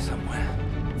here somewhere.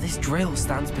 This drill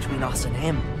stands between us and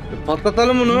him.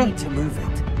 Patlatalım We bunu. need to move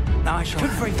it. I shall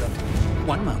free them.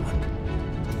 One moment.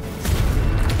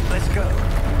 Let's go.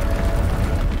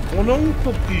 Ona mı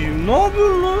toplayayım? Ne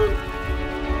yapıyorsun lan?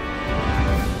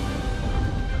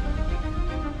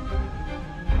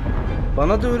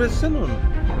 Bana da öğretsen onu.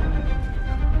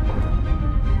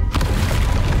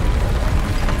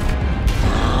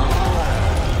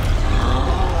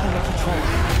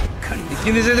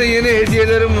 İkinize de yeni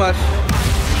hediyelerim var.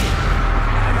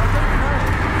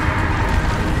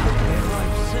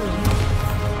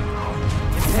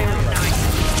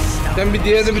 Sen bir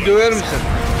diğerini bir döver misin?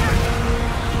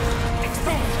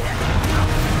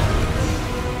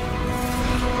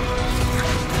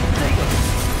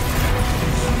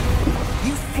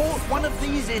 You fought one of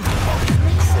these in.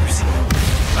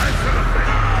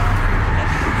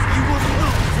 You will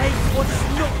not take what's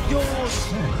not yours.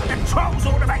 The trolls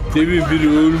ought to make. Demin biri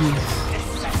ölmüş.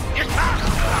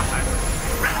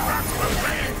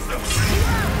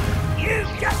 You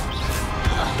just.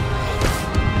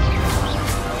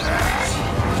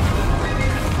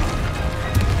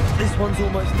 This one's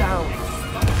almost down.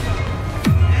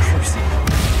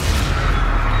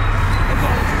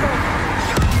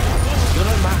 You're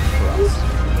no match for us.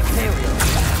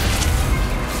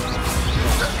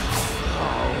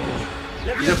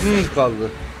 Yapımız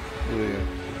kaldı buraya.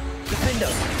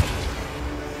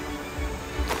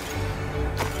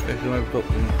 Şuna bir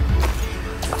toplayayım.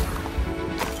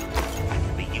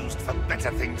 Be used for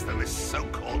better things than this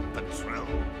so-called patrol.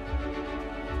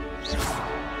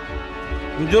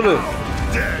 Müdürüm.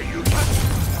 Dare you?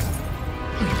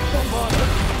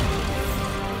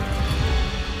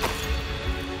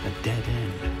 A dead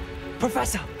end.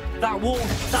 Professor, that wall,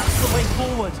 that's the way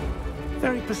forward.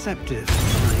 Very perceptive,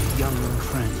 my young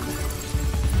friend.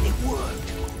 It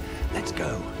worked. Let's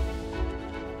go.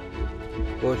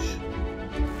 Koş.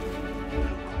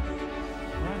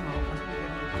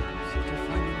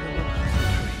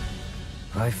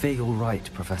 I fear you're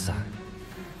right, Professor.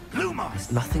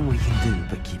 There's nothing we can do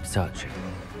but keep searching.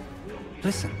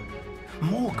 Listen,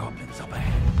 more goblins up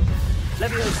ahead.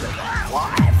 Leviosa.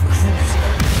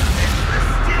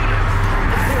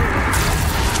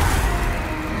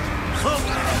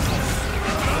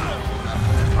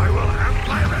 I will have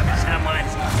my revenge.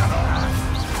 Someone's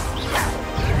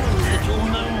little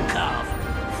moon calf.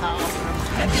 Far from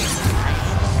heaven.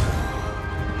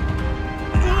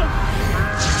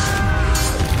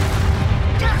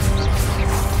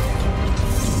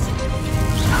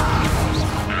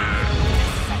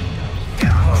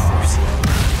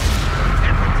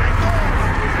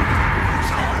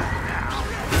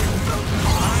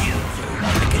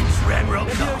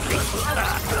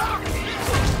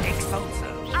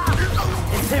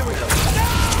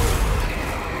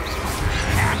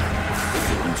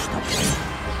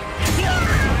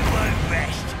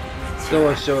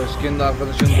 Yavaş yavaş kendi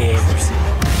arkadaşını doğru.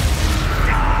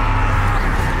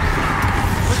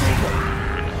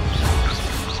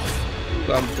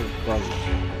 Tam çok fazla.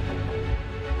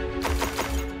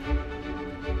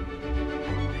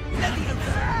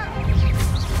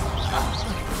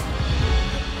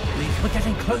 We're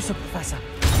getting closer, Professor.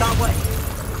 That way.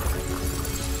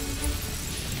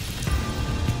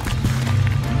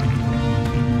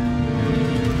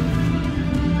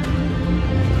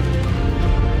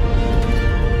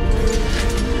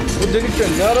 Bu delikten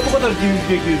ne ara bu kadar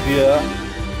temizliğe girdi ya?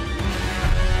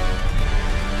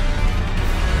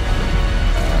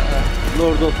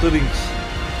 Lord of the Rings.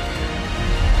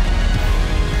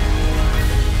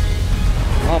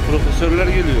 Ha, profesörler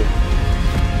geliyor.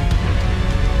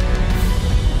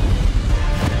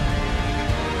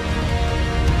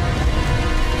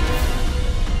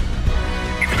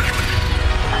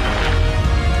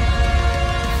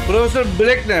 Profesör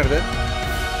Black nerede?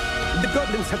 The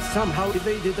goblins have somehow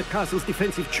evaded the castle's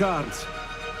defensive charms.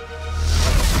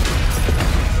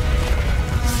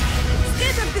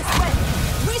 Steer them this way.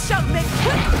 We shall make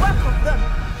quick work of them.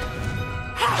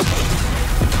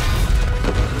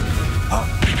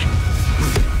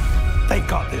 They've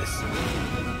got this.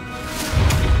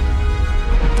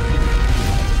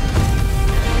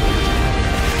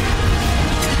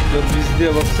 Dur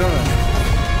bizliğe baksana.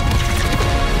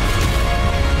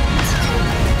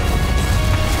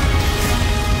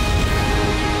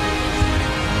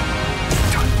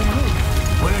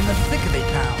 We're in the thick of it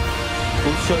now.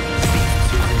 We'll show them speak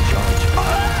who's in charge.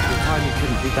 The time you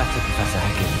couldn't do better, Professor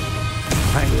Hagen.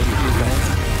 Thank you, guys.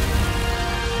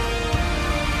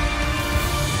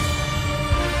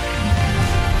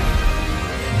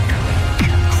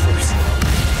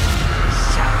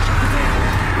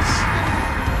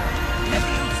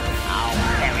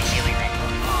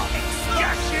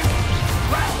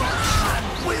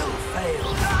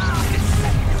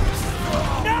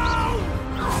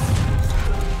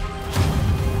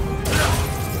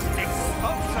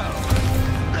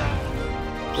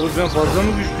 ben fazla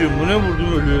mı güçlüyüm? Bu ne,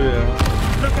 vurdum ölüyor ya.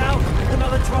 Look out!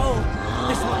 Another troll!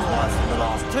 This one's worse than the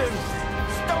last two!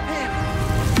 Stop him!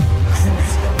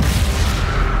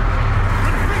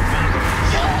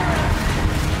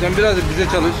 Sen biraz da bize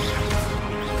çalış.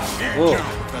 Oh.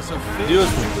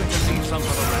 Diyorsun.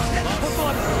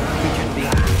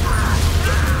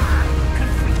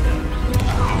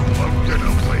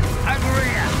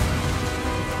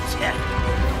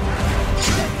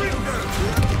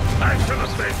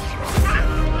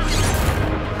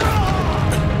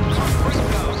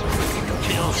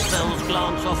 Kill spells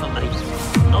glance off of me.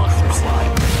 Nice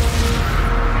try.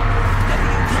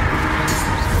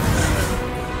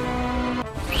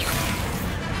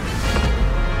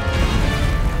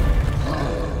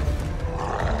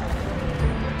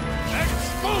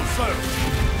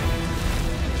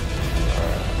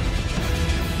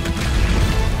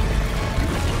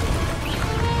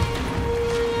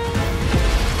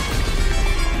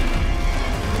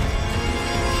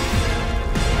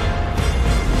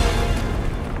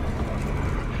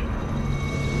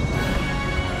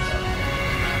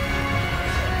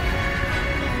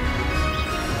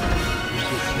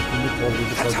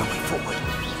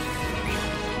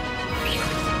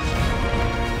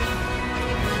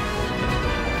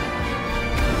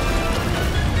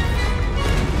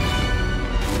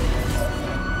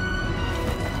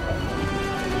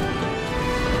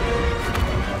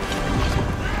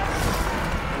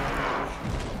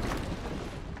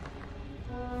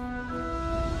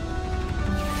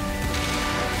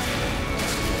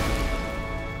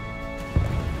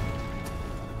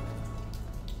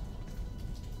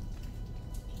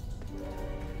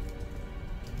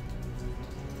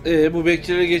 Bu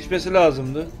bekçilere geçmesi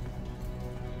lazımdı.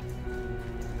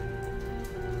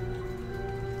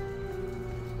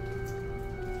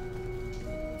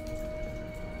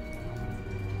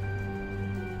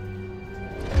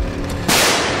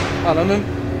 Ananın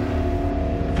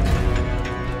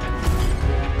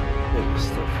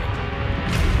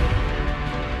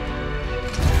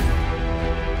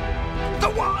The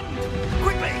one!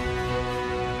 Quickly!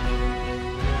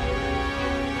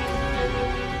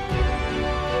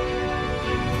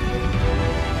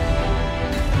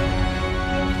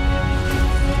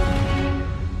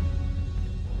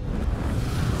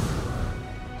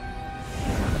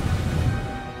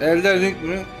 Elden Ring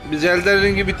mi? Biz Elden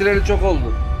Ring'i bitireli çok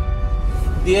oldu.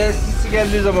 DLC'si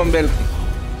geldiği zaman belki.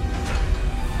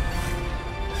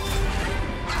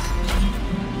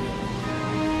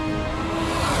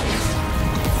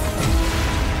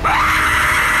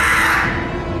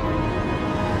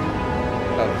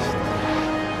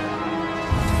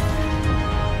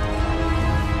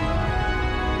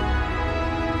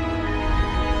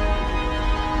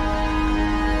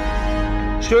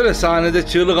 Şöyle sahnede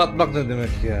çığlık atmak ne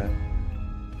demek ya?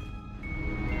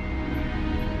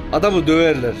 Adamı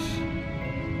döverler.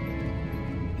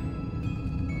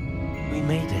 We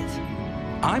made it.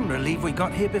 I'm relieved we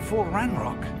got here before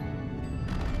Ranrock.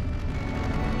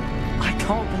 I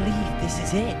can't believe this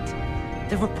is it.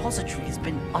 The repository has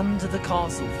been under the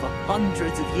castle for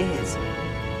hundreds of years.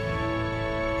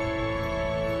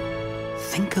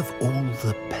 Think of all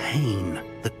the pain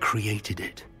that created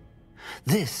it.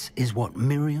 This is what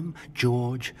Miriam,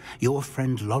 George, your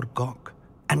friend Lodgok,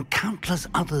 and countless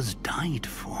others died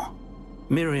for.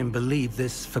 Miriam believed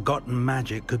this forgotten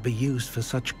magic could be used for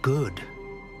such good,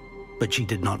 but she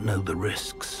did not know the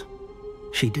risks.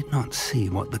 She did not see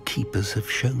what the Keepers have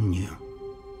shown you,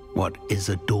 what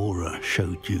Isadora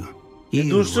showed you. You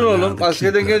Dursun are now oğlum, the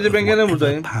askerden keeper gelince of ben gene whatever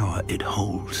buradayım. power it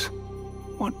holds.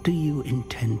 What do you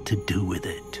intend to do with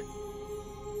it?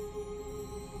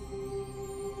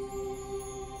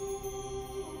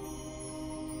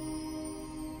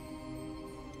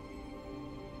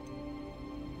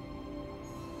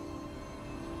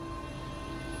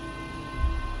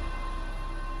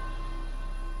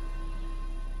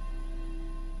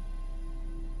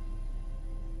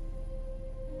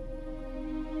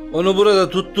 Onu burada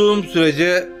tuttuğum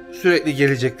sürece sürekli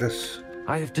gelecekler.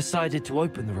 I have decided to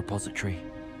open the repository.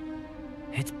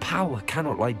 Its power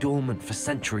cannot lie dormant for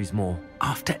centuries more.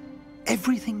 After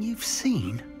everything you've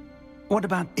seen, what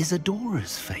about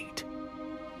Isadora's fate?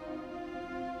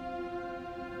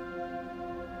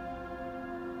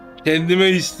 Kendime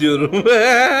istiyorum.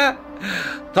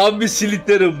 Tam bir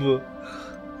siliterim bu.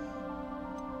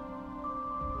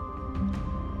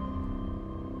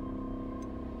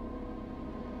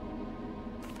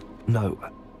 No.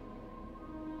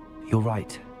 You're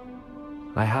right.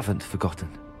 I haven't forgotten.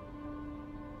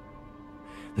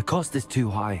 The cost is too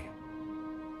high.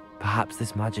 Perhaps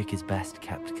this magic is best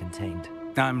kept contained.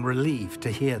 I'm relieved to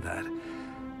hear that.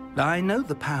 I know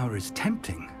the power is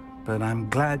tempting, but I'm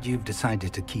glad you've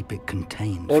decided to keep it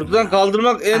contained. Ortadan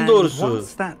kaldırmak en And doğrusu.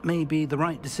 whilst that may be the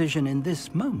right decision in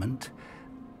this moment,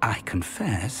 I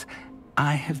confess,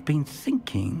 I have been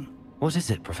thinking... What is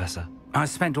it, Professor? I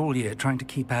spent all year trying to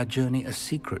keep our journey a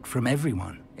secret from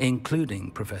everyone,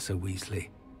 including Professor Weasley.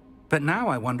 But now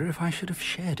I wonder if I should have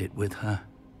shared it with her,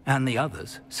 and the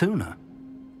others, sooner.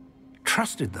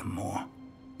 Trusted them more.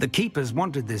 The Keepers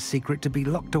wanted this secret to be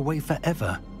locked away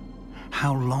forever.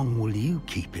 How long will you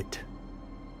keep it?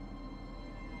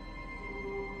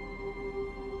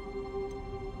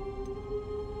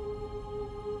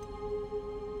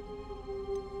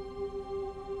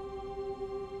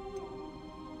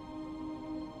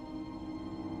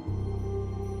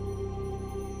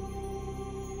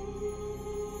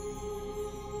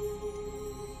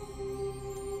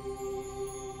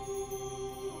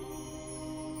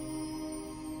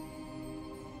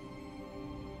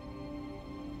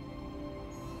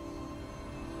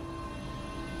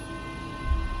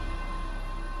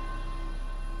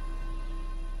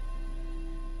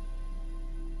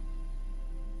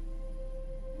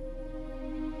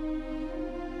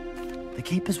 The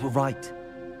Keepers were right.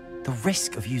 The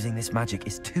risk of using this magic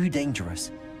is too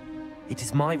dangerous. It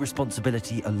is my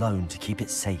responsibility alone to keep it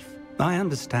safe. I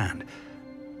understand,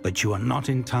 but you are not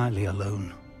entirely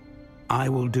alone. I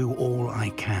will do all I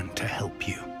can to help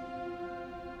you.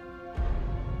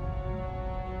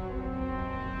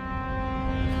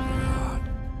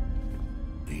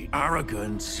 The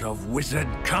arrogance of wizard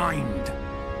kind.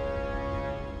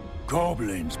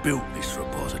 Goblins built this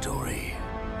repository.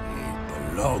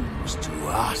 It belongs to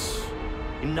us.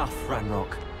 Enough,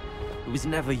 Ranrock. It was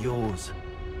never yours.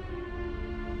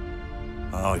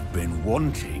 I've been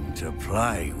wanting to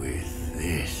play with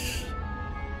this.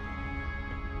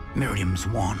 Miriam's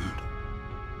wand.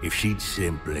 If she'd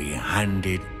simply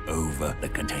handed over the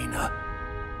container,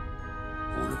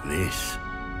 all of this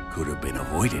could have been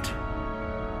avoided.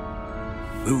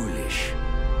 Foolish,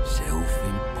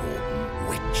 self-important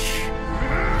witch.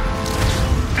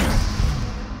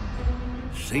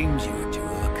 Seems you were two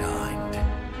of a kind.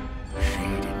 She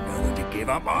didn't know when to give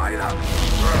up either.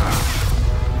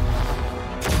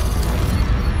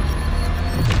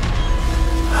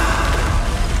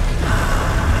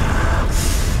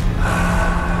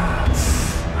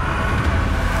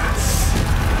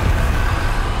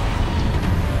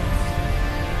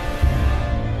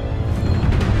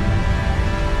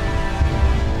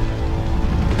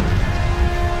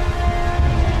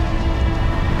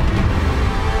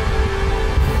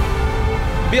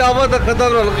 Bir havada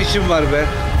kadar aralık işim var be.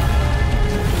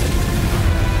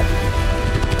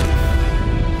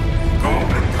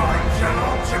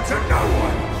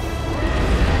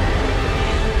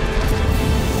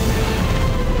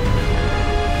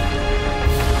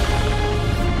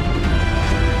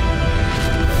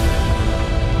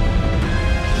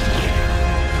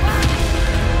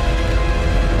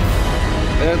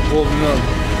 Evet, Goblin aldım.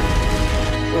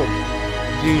 Yok.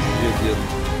 Din şücret yedim.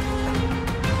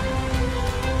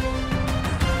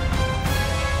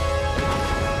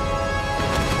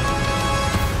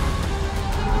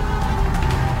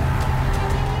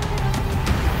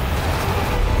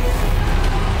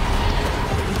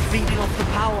 Feeding off the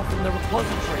power from the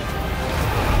repository.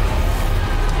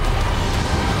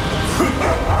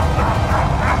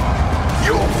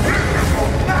 Your beautiful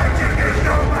magic is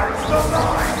no match for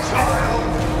mine, child!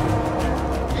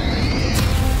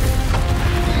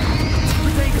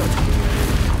 Where'd they go?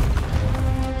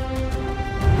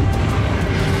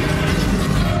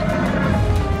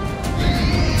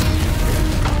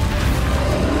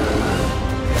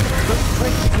 Those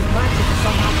traces of magic are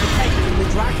somehow protecting the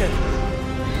dragon.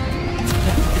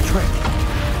 That's the trick.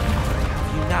 I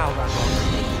have you now,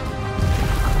 Ranrock.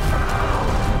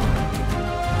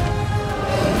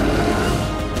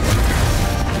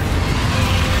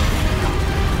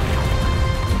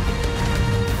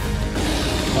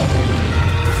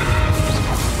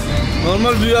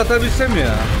 Normal büyü atabilsem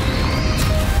ya.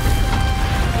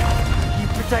 You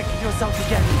protected yourself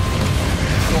again.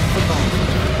 Not for long.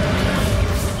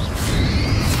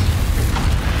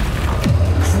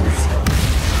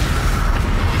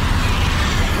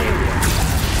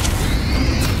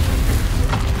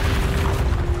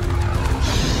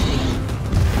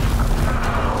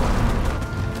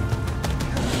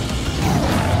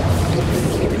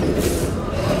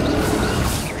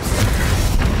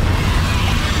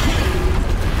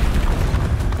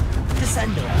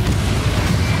 Descendo.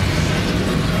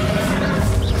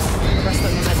 Rest of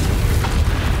the momentum.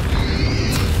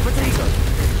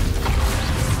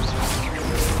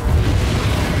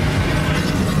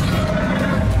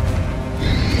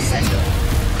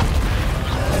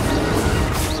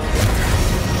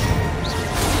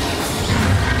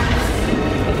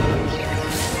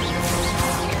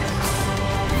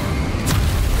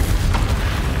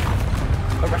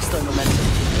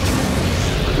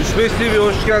 35 TV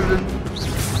hoş geldin.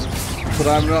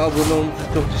 Prime'e abone olmuş,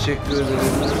 çok teşekkür ederim.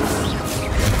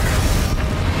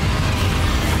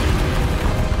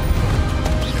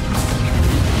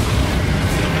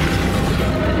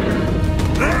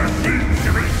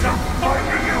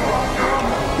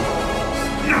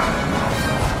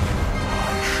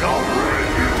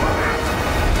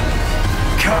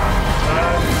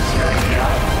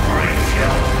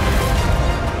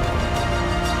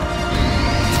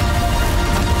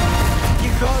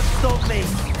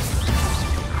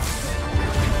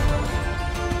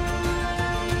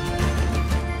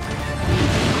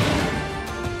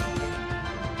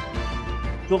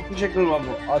 Çok teşekkür ederim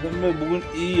abi. Adem Bey bugün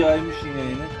iyi yaymışsın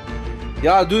yayını.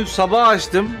 Ya dün sabah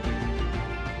açtım.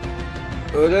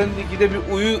 Öğlen 2'de bir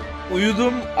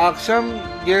uyudum. Akşam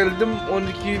geldim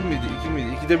 12 miydi? 2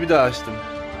 miydi? 2'de bir daha açtım.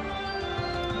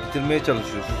 Bitirmeye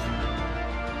çalışıyoruz.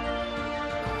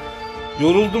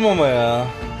 Yoruldum ama ya.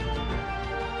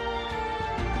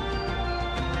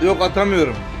 Yok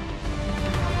atamıyorum.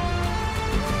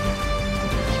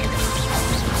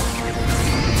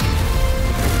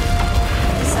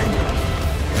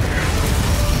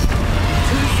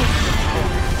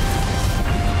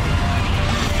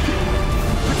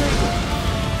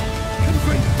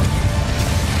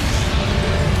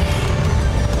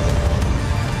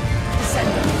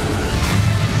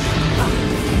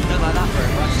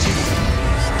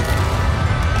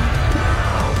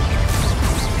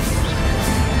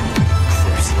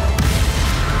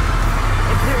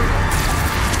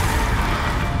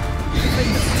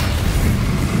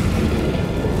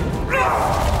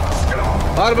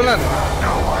 Harbi lan.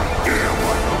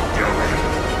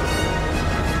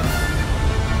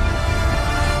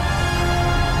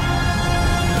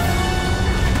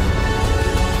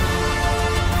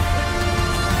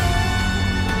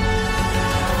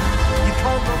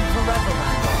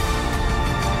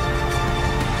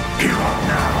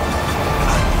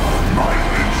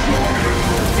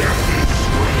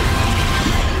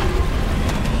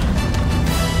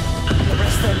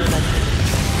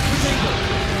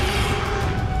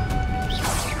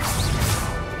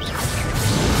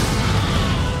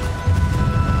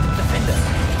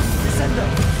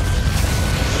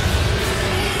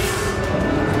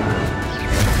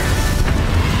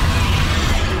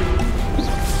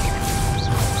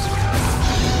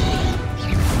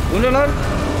 Bu ne lan?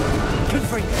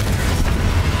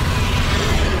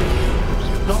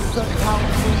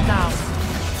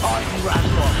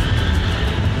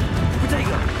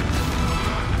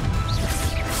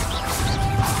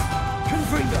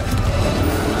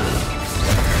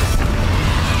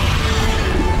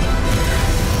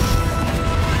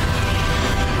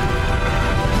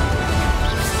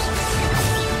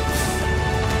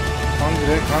 Hangi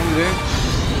renk?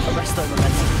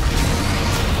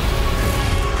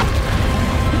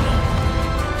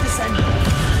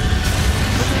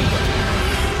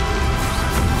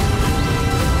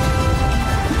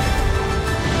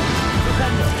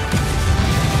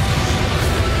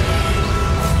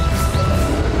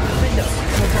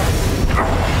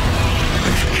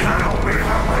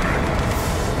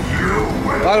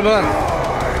 Var mı lan?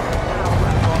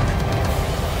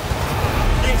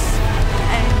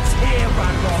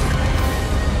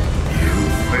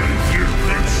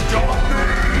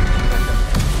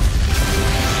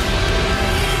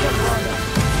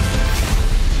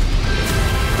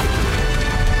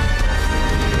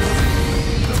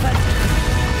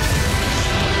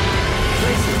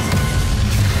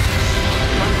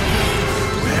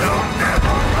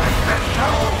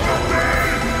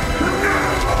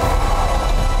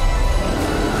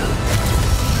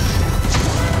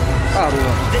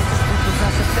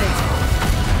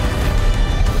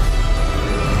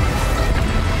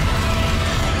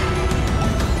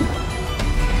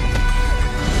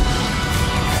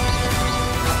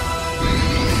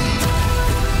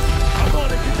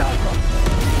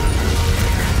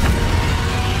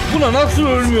 Buna nasıl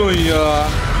ölmüyorsun ya?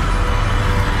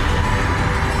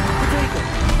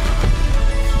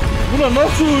 Buna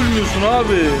nasıl ölmüyorsun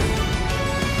abi?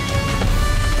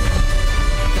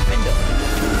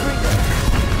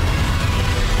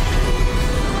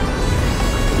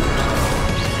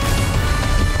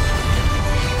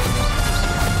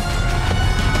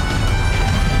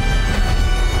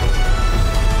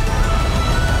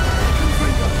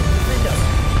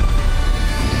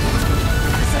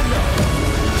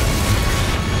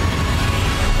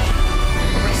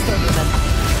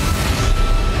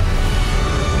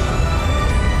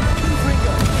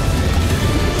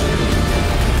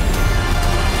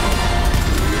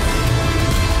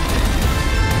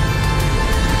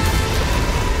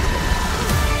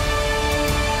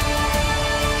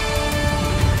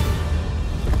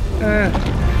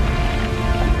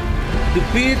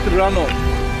 Speed Rano.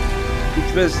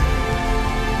 3-5.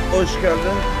 Hoş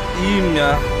geldin. İyiyim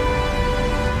ya.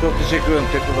 Çok teşekkür ederim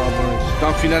tekrar abone için.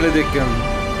 Tam finale denk geldim.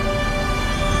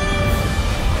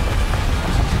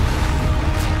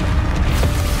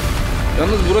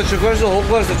 Yalnız bura çökerse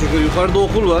Hogwarts'a çöker. Yukarıda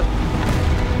okul var.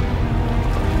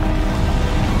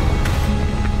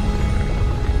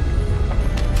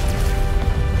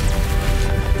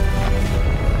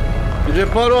 Bir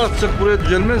reparo atsak buraya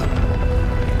düzelmez mi?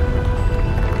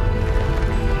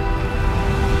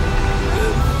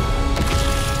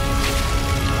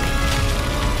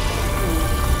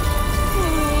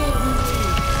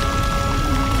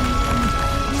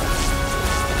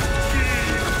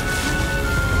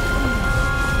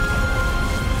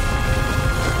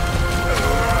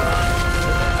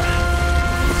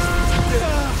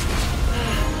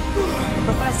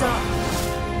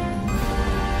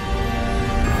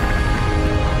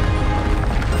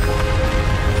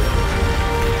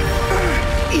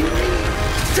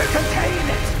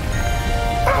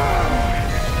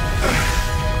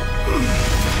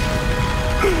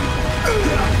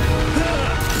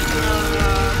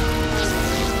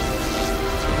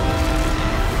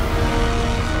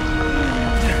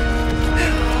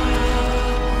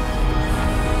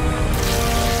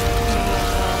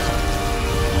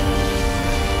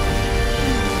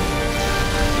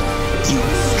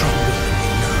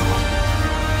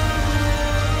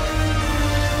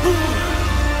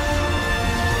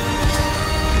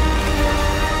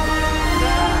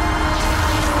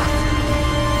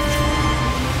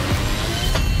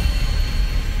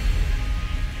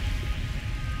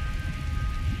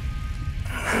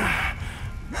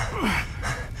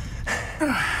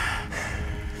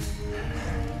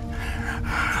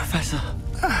 Professor.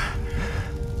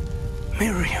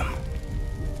 Miriam.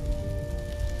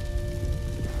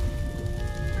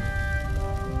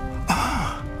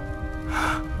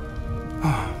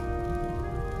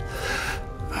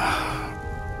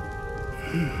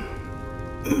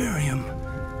 Miriam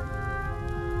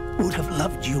would have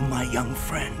loved you, my young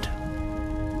friend.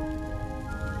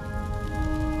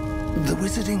 The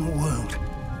wizarding world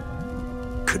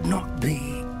could not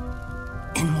be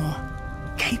in more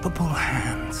capable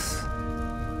hands.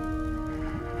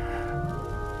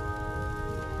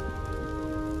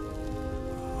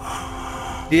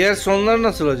 Diğer sonlar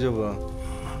nasıl acaba?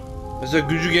 Mesela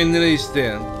gücü kendine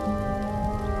isteyen.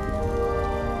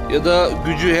 Ya da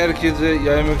gücü herkese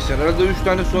yaymak isteyen. Herhalde 3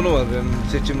 tane sonu var yani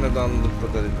seçimlerde anladığım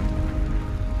kadarıyla.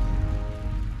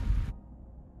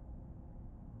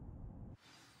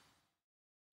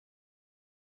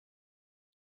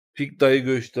 Fik dayı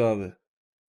göçtü abi.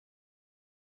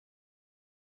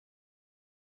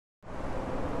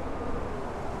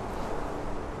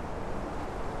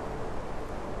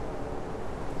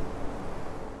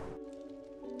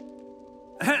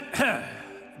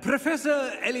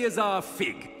 Professor Eleazar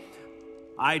Fig.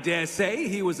 I dare say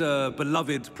he was a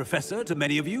beloved professor to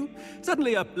many of you.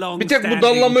 Suddenly a Bir tek bu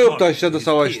dallama yoktu aşağıda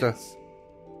savaşta.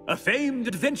 A famed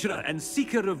adventurer and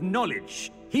seeker of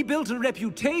knowledge, he built a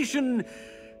reputation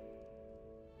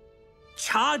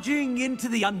charging into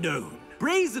the unknown,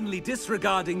 brazenly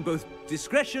disregarding both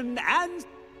discretion and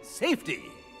safety,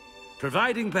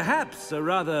 providing perhaps a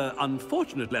rather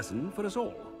unfortunate lesson for us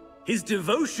all. His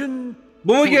devotion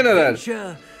Bu mu general?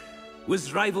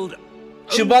 was rivaled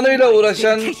Çıbanıyla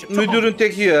uğraşan müdürün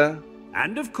teki ya.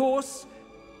 and of course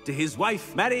to his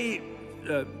wife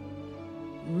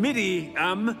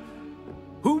Miriam,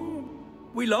 whom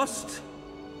we lost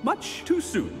much too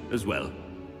soon as well.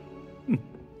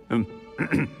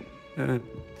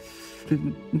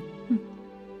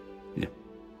 Yeah.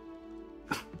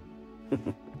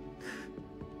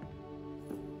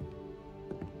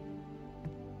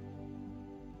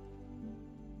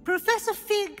 Professor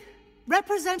Fig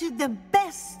represented the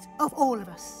best of all of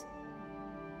us.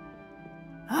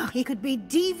 He could be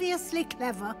deviously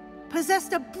clever,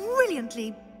 possessed a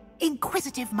brilliantly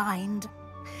inquisitive mind,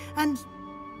 and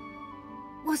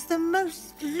was the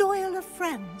most loyal of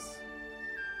friends.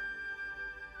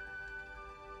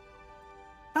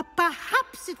 But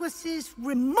perhaps it was his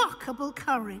remarkable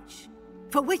courage,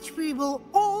 for which we will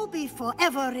all be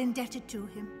forever indebted to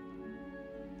him.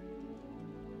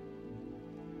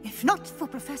 If not for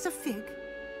Professor Fig,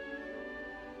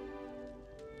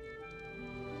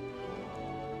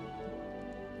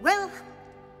 well,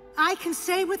 I can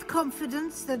say with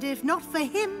confidence that if not for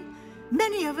him,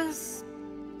 many of us,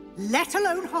 let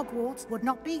alone Hogwarts, would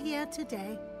not be here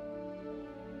today.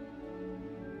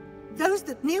 Those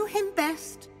that knew him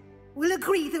best will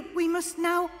agree that we must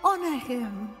now honor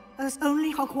him as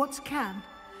only Hogwarts can,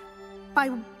 by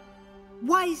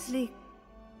wisely,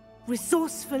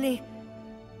 resourcefully,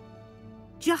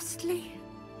 justly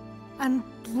and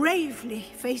bravely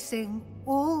facing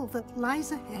all that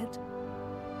lies ahead.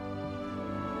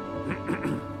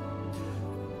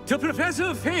 To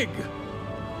Professor Fig!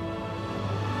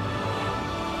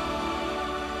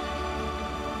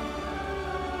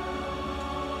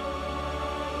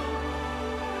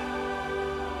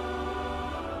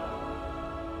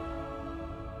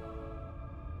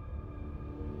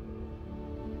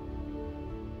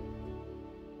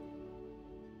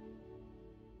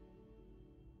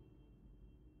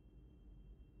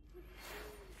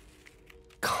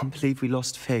 Can't believe we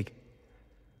lost Fig.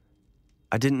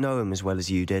 I didn't know him as well as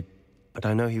you did, but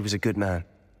I know he was a good man.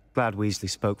 Glad Weasley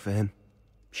spoke for him.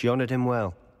 She honored him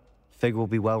well. Fig will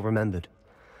be well remembered.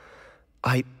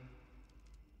 I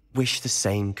wish the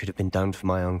same could have been done for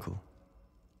my uncle.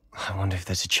 I wonder if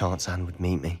there's a chance Anne would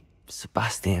meet me.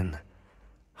 Sebastian,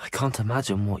 I can't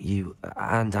imagine what you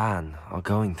and Anne are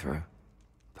going through.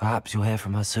 Perhaps you'll hear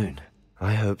from her soon.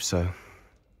 I hope so.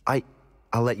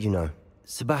 I'll let you know.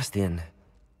 Sebastian,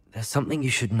 there's something you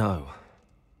should know.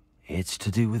 It's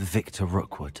to do with Victor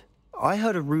Rookwood. I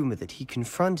heard a rumor that he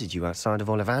confronted you outside of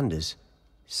Ollivander's.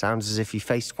 Sounds as if he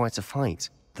faced quite a fight.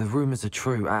 The rumors are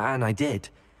true, and I did,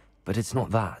 but it's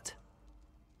not that.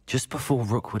 Just before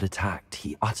Rookwood attacked,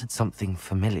 he uttered something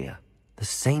familiar. The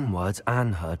same words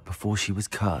Anne heard before she was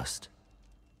cursed.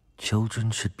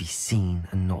 Children should be seen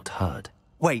and not heard.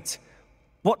 Wait,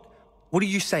 what are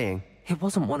you saying? It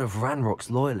wasn't one of Ranrock's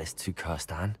loyalists who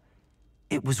cursed Anne.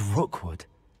 It was Rookwood.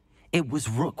 It was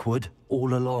Rookwood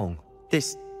all along.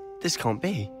 This can't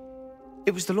be.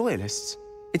 It was the loyalists.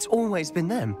 It's always been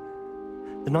them.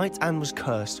 The night Anne was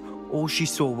cursed, all she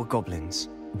saw were goblins.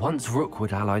 Once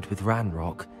Rookwood allied with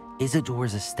Ranrock,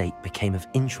 Isadora's estate became of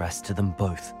interest to them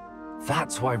both.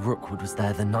 That's why Rookwood was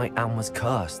there the night Anne was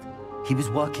cursed. He was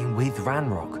working with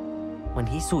Ranrock. When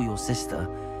he saw your sister,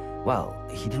 well,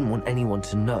 he didn't want anyone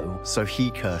to know. So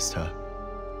he cursed her.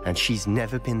 And she's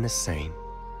never been the same.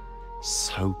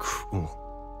 So cruel.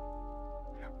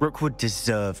 Rookwood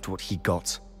deserved what he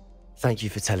got. Thank you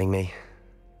for telling me.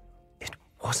 It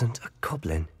wasn't a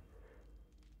goblin.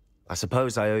 I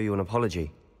suppose I owe you an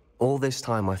apology. All this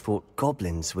time I thought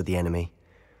goblins were the enemy.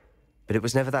 But it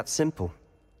was never that simple.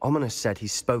 Ominous said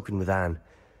he's spoken with Anne.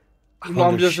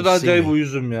 Amcası da acayip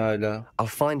uyuzum ya hala.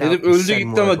 Dedim öldü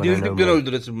gitti ama dirildikten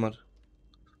öldüresim var.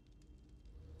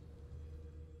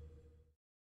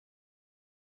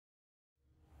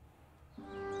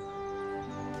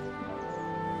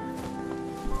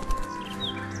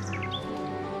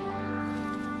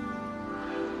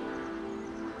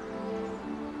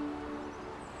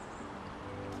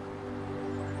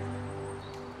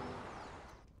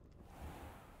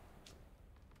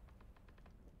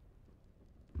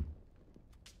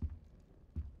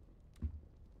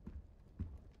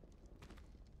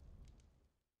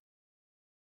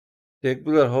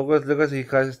 Teşekkürler. Hogwarts Legacy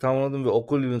hikayesi tamamladın ve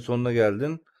okul yılının sonuna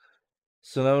geldin.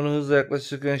 Sınavına hızla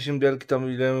yaklaşırken şimdi el kitabı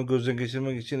ilerleme gözden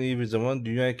geçirmek için iyi bir zaman.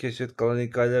 Dünyayı keşfet, kalan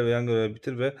hikayeler ve yan görevleri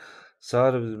bitir ve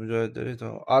sağır bizi mücadeleleri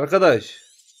tamam. Arkadaş.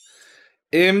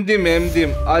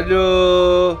 Emdim.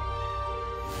 Alo.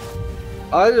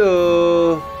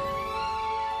 Alo.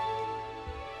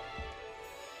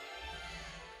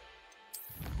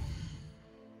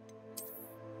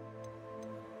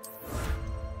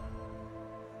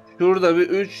 Şurada bir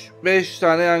 3-5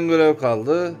 tane yan görev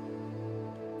kaldı.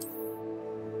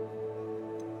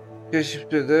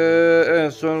 Keşifte de en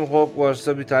son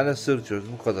Hogwarts'ta bir tane sır çöz.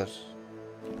 Bu kadar.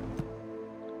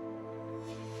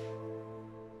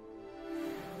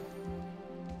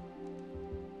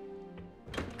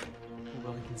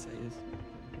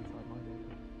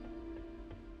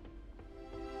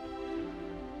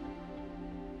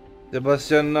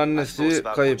 Sebastian'ın annesi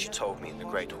kayıp. I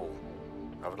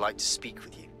would like to speak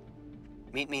with you.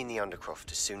 Meet me in the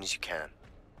Undercroft as soon as you can.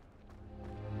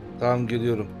 Tamam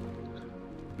geliyorum.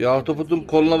 Bir Ahtapot'un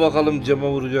koluna bakalım cama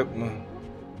vuracak mı?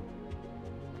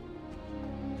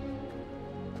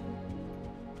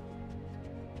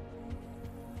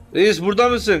 Reis burada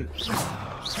mısın?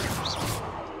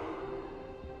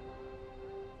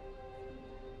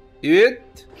 Evet.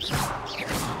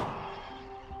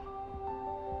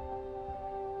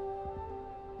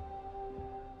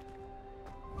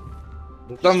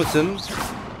 Burada mısın?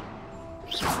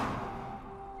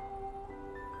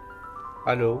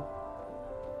 Alo.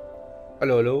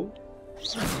 Alo.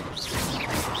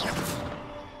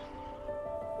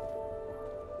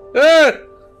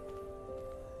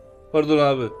 Pardon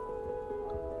abi.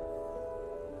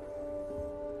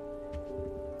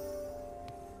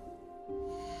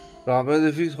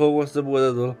 Rahmetli Fix Hogwarts'ta bu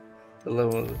kadar dolu.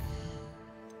 Allah'ım.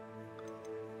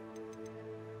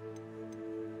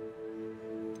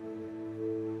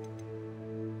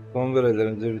 Son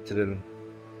görevlerimizi bitirelim.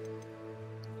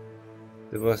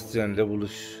 Sebastian ile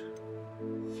buluş.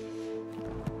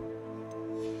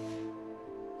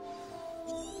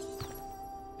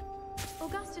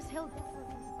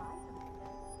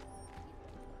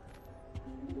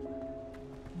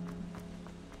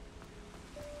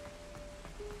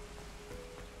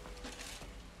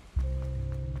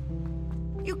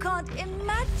 You can't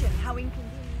imagine how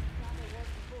inconvenient travel was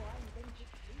before I invented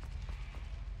it.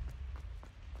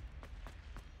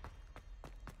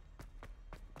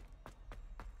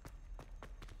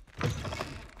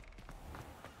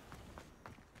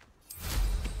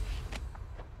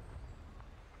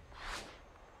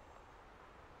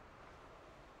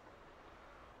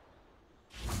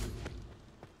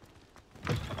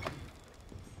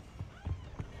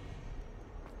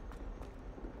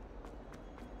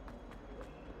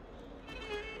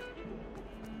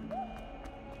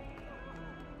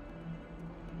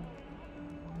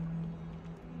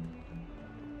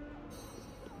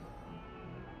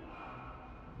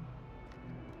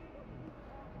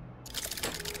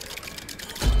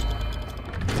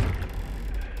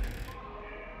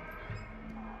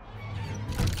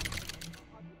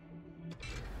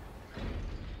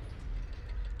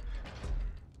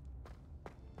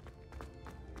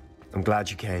 I'm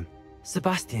glad you came.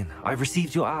 Sebastian, I've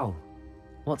received your owl.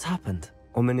 What's happened?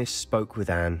 Ominis spoke with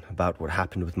Anne about what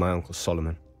happened with my Uncle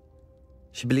Solomon.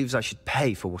 She believes I should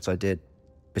pay for what I did,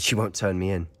 but she won't turn me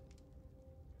in.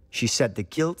 She said the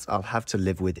guilt I'll have to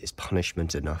live with is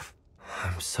punishment enough.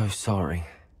 I'm so sorry.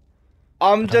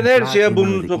 Amcan her şeye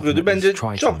burnunu sokuyordu. Bence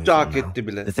çokça hak etti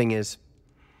bile. The thing is,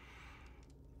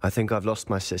 I think I've lost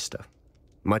my sister.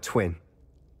 My twin.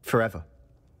 Forever.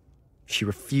 She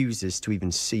refuses to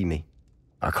even see me.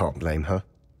 I can't blame her.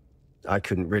 I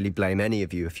couldn't really blame any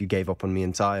of you if you gave up on me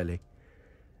entirely.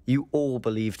 You all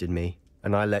believed in me,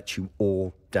 and I let you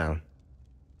all down.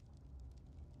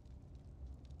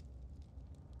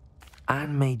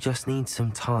 Anne may just need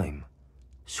some time.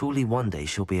 Surely one day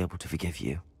she'll be able to forgive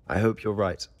you. I hope you're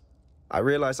right. I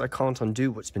realize I can't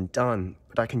undo what's been done,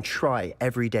 but I can try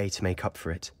every day to make up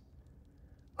for it.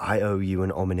 I owe you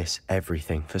and Ominis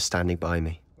everything for standing by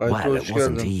me. Well, it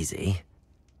wasn't easy,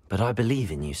 but I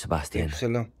believe in you, Sebastian.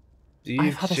 Excellent.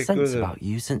 I've had a sense about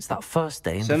you since that first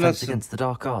day in Defense Against the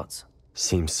Dark Arts.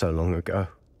 Seems so long ago.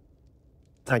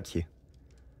 Thank you.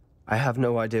 I have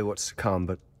no idea what's to come,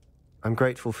 but I'm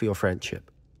grateful for your friendship.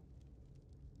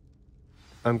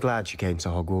 I'm glad you came to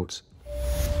Hogwarts.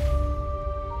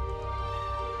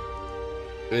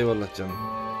 Eyvallah canım.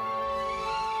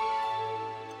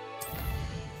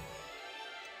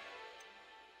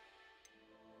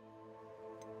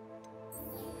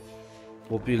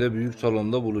 Poppy ile büyük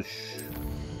salonda buluş.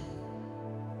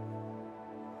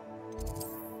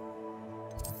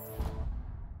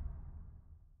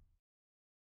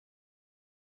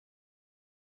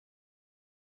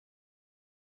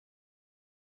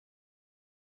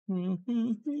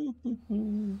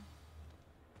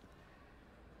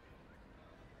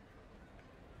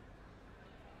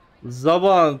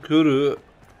 Sabahın körü.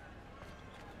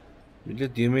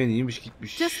 Millet yemeğini yemiş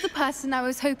gitmiş. Just the person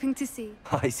I was hoping to see.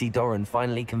 I see Doran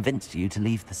finally convinced you to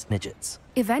leave the Smidgets.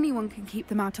 If anyone can keep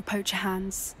them out of poacher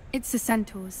hands, it's the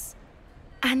centaurs.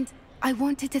 And I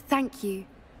wanted to thank you.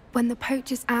 When the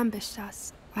poachers ambushed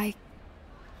us,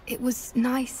 it was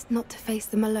nice not to face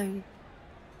them alone.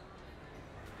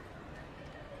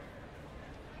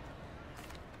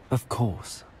 Of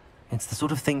course. It's the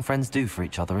sort of thing friends do for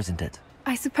each other, isn't it?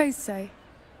 I suppose so.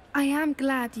 I am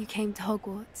glad you came to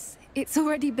Hogwarts. It's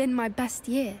already been my best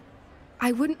year.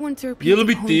 I wouldn't want to repeat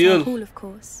Haunted Hall, of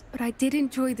course, but I did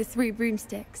enjoy the Three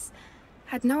Broomsticks.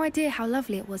 Had no idea how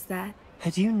lovely it was there.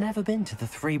 Had you never been to the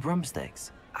Three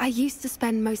Broomsticks? I used to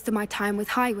spend most of my time with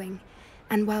Highwing,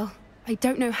 and well, I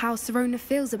don't know how Serona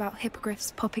feels about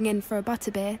hippogriffs popping in for a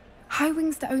butterbeer.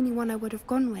 Highwing's the only one I would have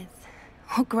gone with.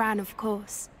 Or Gran, of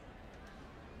course.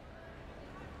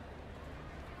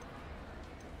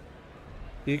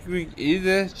 Highwing iyi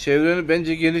de çevreni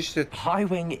bence genişlet.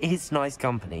 Highwing is nice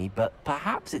company, but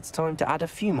perhaps it's time to add a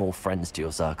few more friends to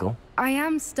your circle. I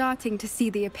am starting to see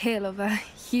the appeal of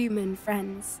human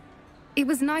friends. It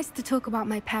was nice to talk about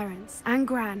my parents and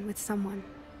Gran with someone,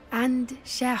 and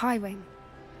share Highwing.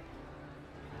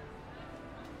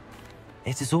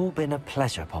 It has all been a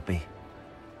pleasure, Poppy.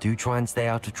 Do try and stay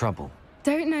out of trouble.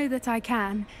 Don't know that I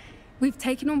can. We've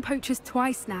taken on poachers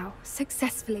twice now,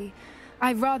 successfully.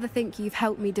 I rather think you've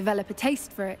helped me develop a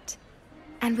taste for it.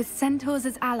 And with centaurs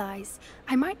as allies,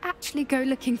 I might actually go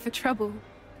looking for trouble.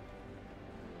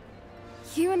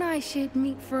 You and I should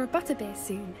meet for a butterbeer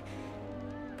soon.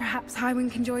 Perhaps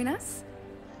Highwing can join us?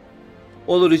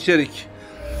 Olur içerik.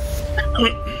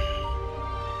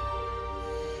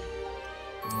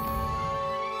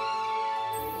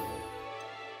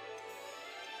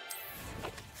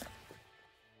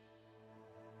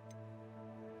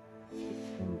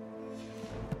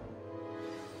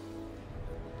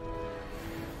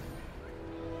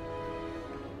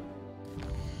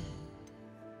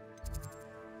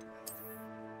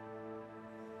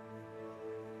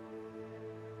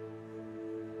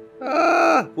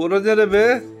 Bura nere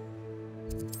be?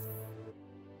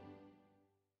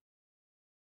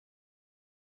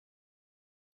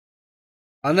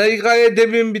 Ana hikaye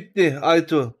demin bitti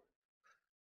Aytu.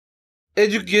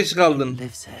 Ecük geç kaldın.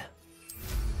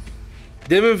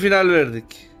 Demin final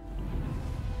verdik.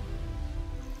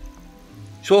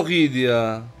 Çok iyiydi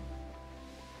ya.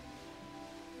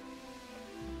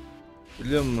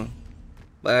 Biliyor musun?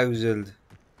 Baya güzeldi.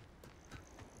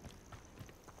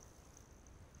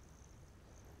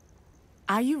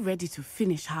 Are you ready to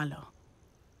finish Harlow?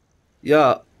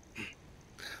 Ya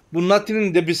bu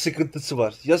Nati'nin de bir sıkıntısı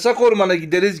var. Yasak ormana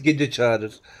gideriz, gece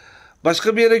çağırır.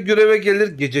 Başka bir yere göreve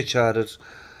gelir, gece çağırır.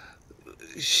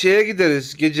 Şeye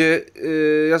gideriz gece,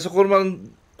 yasak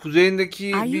ormanın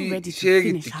kuzeyindeki bir şeye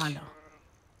gittik.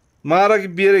 Mağara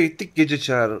gibi bir yere gittik, gece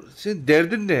çağırır. Senin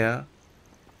derdin ne ya?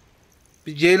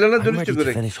 Bir ceylana dönüştü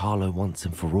börek. Finish Harlow once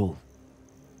and for all.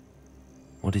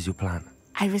 What is your plan?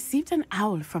 I received an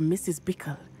owl from Mrs.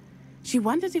 Bickle. She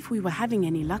wondered if we were having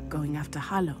any luck going after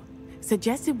Harlow.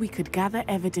 Suggested we could gather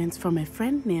evidence from a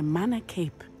friend near Manor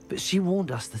Cape. But she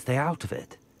warned us to stay out of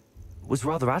it. Was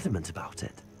rather adamant about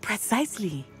it.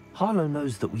 Precisely. Harlow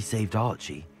knows that we saved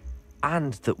Archie,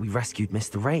 and that we rescued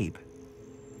Mr. Rabe.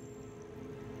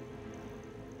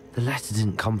 The letter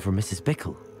didn't come from Mrs.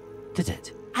 Bickle, did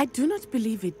it? I do not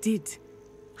believe it did.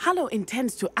 Harlow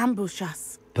intends to ambush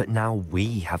us. But now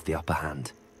we have the upper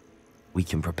hand. We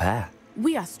can prepare.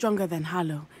 We are stronger than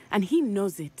Harlow, and he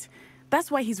knows it.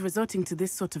 That's why he's resorting to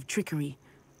this sort of trickery.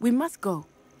 We must go.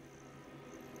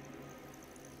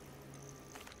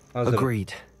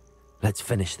 Agreed. Let's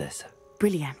finish this.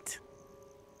 Brilliant.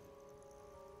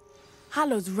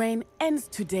 Harlow's reign ends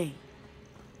today.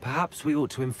 Perhaps we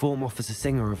ought to inform Officer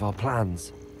Singer of our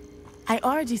plans. I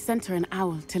already sent her an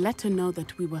owl to let her know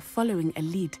that we were following a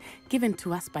lead given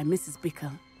to us by Mrs.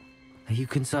 Bickle. Are you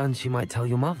concerned she might tell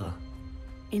your mother?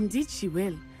 Indeed she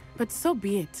will, but so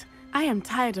be it. I am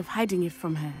tired of hiding it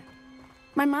from her.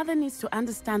 My mother needs to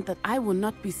understand that I will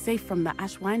not be safe from the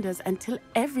Ashwinders until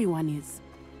everyone is.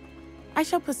 I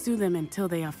shall pursue them until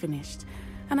they are finished,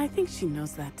 and I think she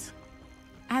knows that.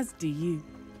 As do you.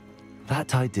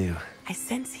 That I do. I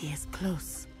sense he is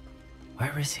close.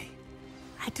 Where is he?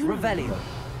 I do not know.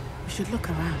 We should look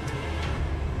around.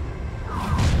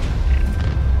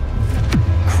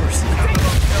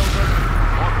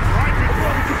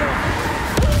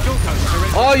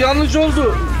 Aa, yanlış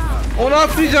oldu. Onu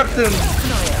atmayacaktım.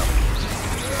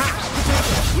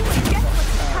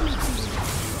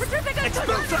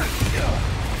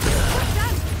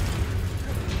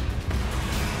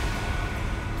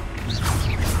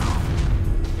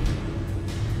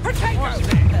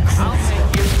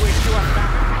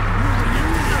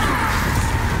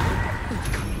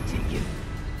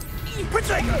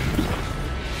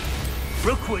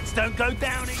 Rookwoods don't go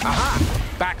down in... Aha!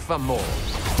 Back for more.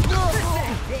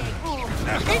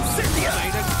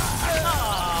 Incendiator!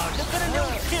 Oh, look at a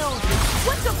little children!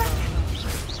 What's the back?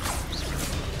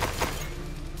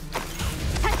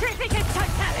 Petrificus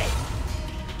totality!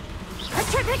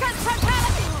 Petrificus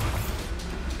totality!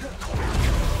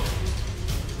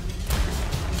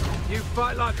 You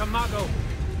fight like a muggle.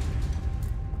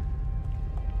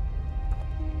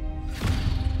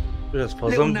 Biraz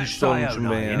fazla mı güçlü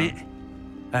olmuşum ben ya?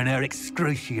 And her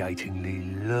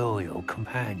excruciatingly loyal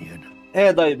companion.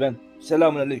 Dayı ben.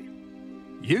 Selamünaleyküm.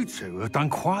 You two have done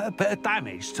quite a bit of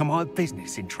damage to my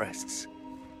business interests.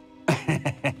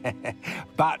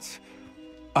 But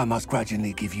I must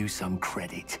grudgingly give you some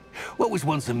credit. What was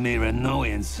once a mere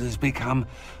annoyance has become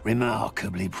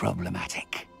remarkably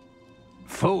problematic.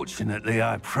 Fortunately,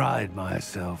 I pride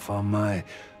myself on my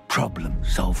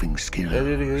problem-solving skills.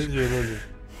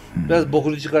 Biraz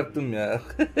bokunu çıkarttım ya.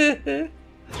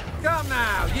 Come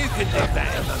now, you can live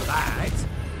that in the light,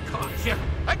 can't you?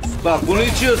 Bak bunu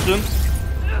içiyorsun.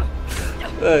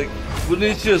 Bak bunu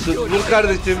içiyorsun. Vur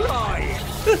kardeşim.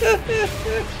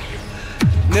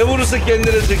 Ne vurursa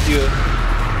kendine çekiyor.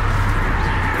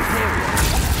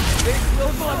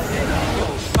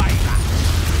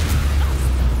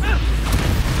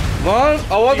 Lan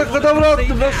havada kadavra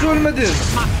attım. Nasıl ölmedin?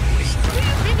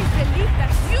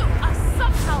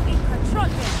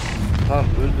 Tamam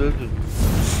öldü.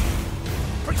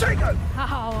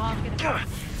 Oh, I'm gonna...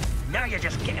 Now you're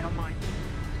just getting on my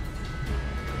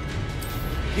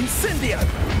Incendio!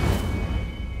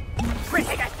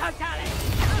 Critica totale!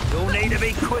 You'll need to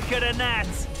be quicker than that!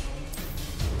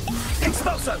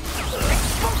 Expulso!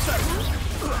 Expulso!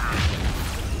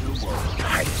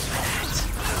 Pay for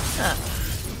that.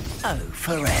 Oh,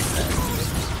 forever.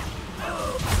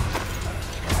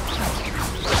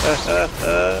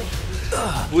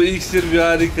 Bu iksir bir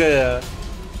harika ya.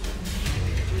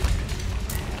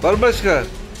 Var mı başka?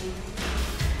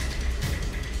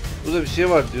 Burada bir şey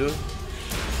var diyor.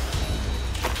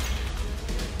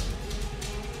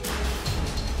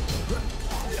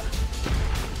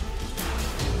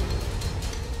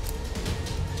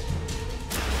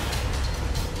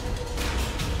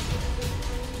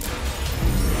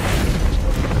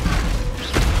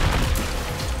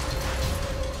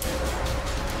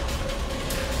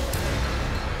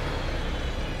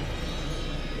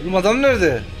 Oğlum adam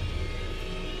nerede?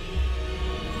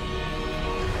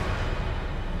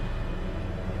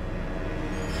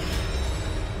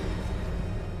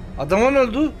 Adam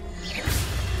öldü.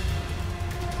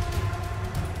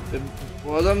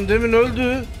 Bu adam demin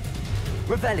öldü.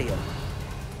 Rebellion.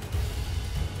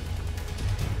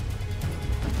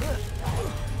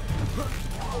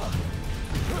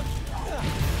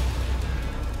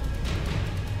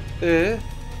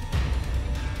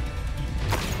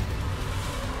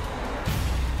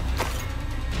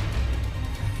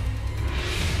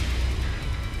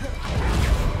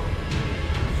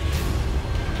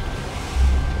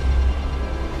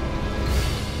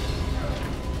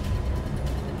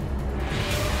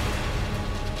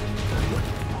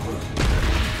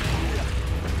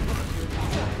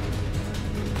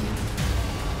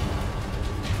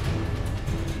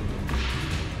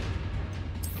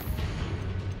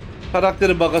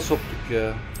 Karakteri bug'a soktuk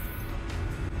ya.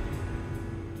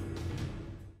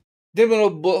 Demin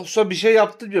o boss'a bir şey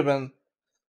yaptı diyor ben.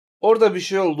 Orada bir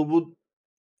şey oldu. Bu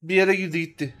bir yere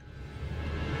gitti.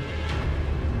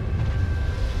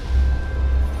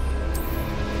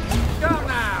 Go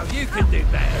now, you can do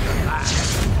better than that.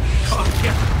 Can't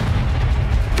you?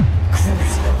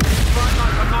 Fight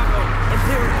like a muggle.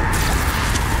 Imperial.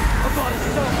 I've got a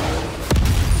stop.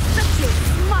 Such a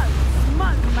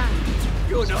smug man.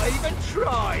 You're not even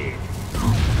trying.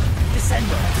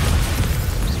 Descender.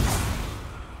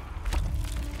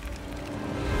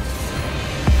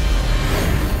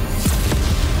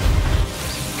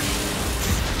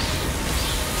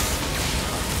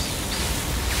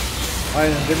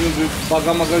 Aynen demin bir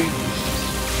bug'a maga gitmiş.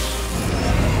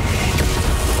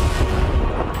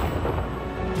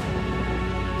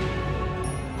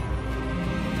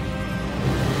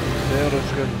 Eğer hoş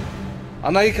geldin.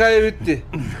 Ana hikaye bitti.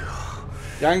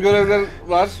 Yan görevler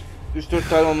var. 3-4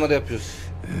 tane onları yapıyoruz.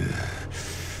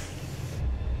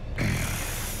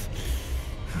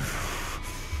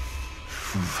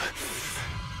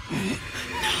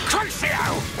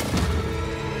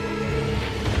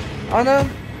 Anam.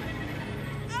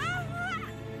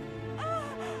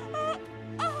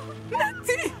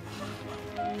 Natty!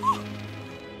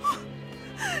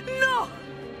 No!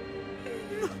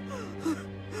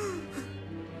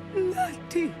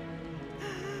 Natty!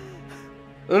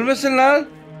 Ölmesin lan.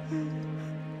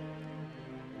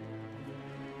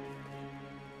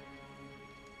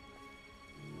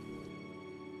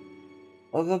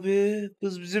 Aga be,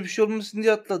 kız bize bir şey olmasın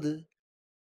diye atladı.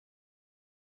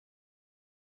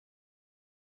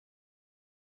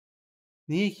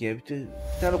 Niye ki ya? Bir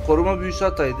tane koruma büyüsü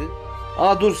ataydı.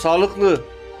 Aa dur, sağlıklı.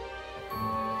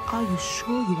 Are you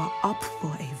sure you are up for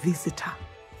a visitor?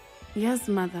 Yes,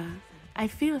 Mother. I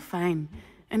feel fine,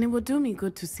 and it will do me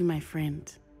good to see my friend.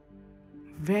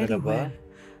 Very Merhaba. well.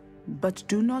 But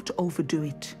do not overdo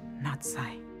it,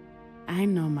 Natsai. I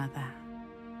know, Mother.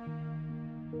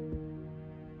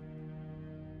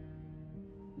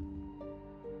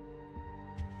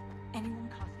 Anyone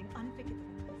casting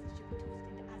unforgivable curses should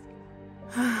be tossed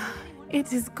into Azkaban.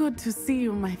 It is good to see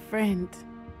you, my friend.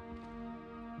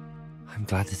 I'm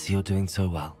glad to see you're doing so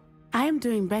well. I am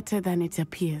doing better than it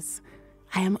appears.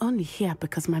 I am only here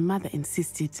because my mother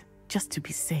insisted, just to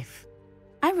be safe.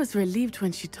 I was relieved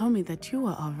when she told me that you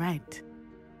were all right.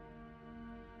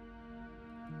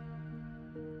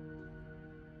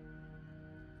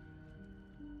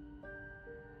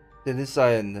 Senin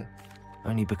sayende.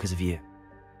 Only because of you.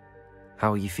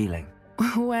 How are you feeling?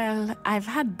 Well, I've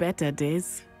had better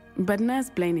days, but Nurse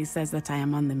Blaney says that I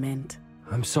am on the mend.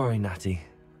 I'm sorry, Natty.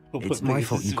 It's my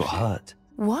fault you got hurt.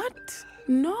 What?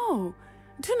 No.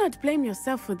 Do not blame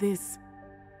yourself for this.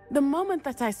 The moment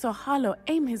that I saw Harlow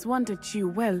aim his wand at you,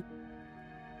 well...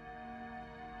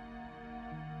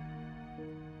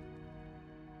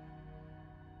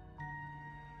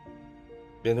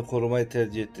 Beni korumayı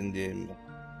tercih ettin diyeyim ben.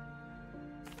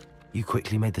 You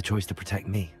quickly made the choice to protect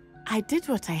me. I did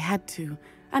what I had to,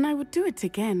 and I would do it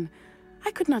again.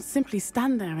 I could not simply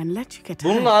stand there and let you get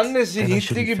Bunun hurt. annesi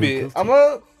Hintli gibi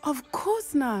ama Of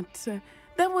course not.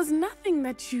 There was nothing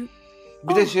that you...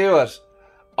 bir de şey var.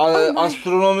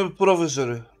 Astronomi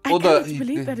profesörü. I O da cannot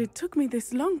believe that it took me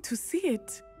this long to see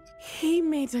it. He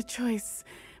made a choice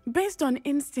based on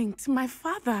instinct. My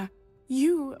father,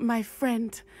 you, my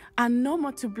friend, are no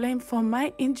more to blame for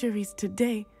my injuries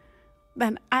today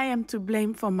than I am to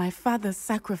blame for my father's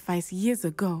sacrifice years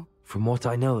ago. From what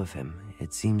I know of him,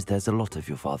 it seems there's a lot of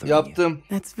your father in Yaptım.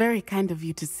 That's very kind of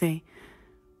you to say.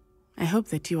 I hope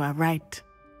that you are right.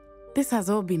 This has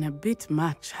all been a bit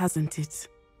much, hasn't it?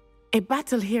 A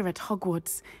battle here at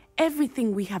Hogwarts,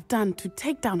 everything we have done to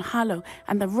take down Harlow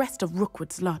and the rest of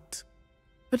Rookwood's lot.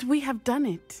 But we have done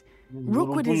it.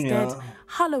 Rookwood is dead,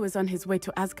 Harlow is on his way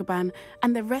to Azkaban,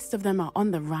 and the rest of them are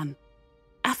on the run.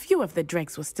 A few of the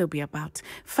dregs will still be about,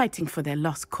 fighting for their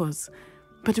lost cause.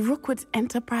 But Rookwood's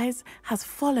enterprise has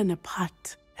fallen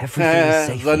apart. Everything is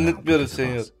safe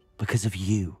now because of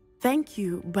you. Thank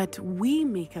you, but we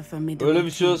make a formidable Öyle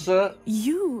bir şey olsa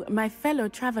you, my fellow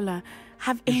traveler,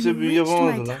 have kimse büyü enriched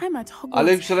yapamazdı my lan. time at Hogwarts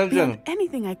Aleykümselam canım. beyond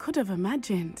anything I could have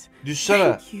imagined. Düşsene.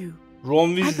 Thank you. Ron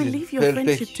I Weasley. believe your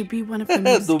friendship to be one of the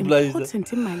most Dublajda.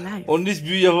 important in my life. Onun hiç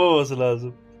büyü yapamaması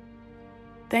lazım.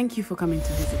 Thank you for coming to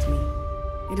visit me.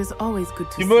 It is always good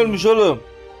to Kim see you. ölmüş oğlum?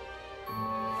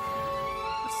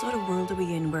 What sort of world are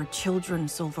we in where children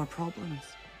solve our problems?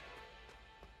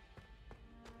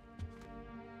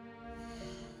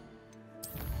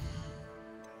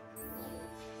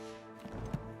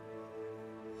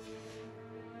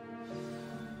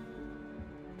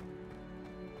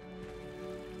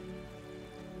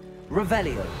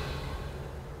 Revelio.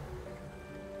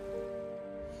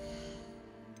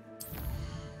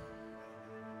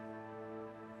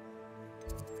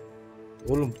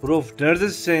 Oğlum prof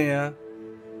neredesin sen ya?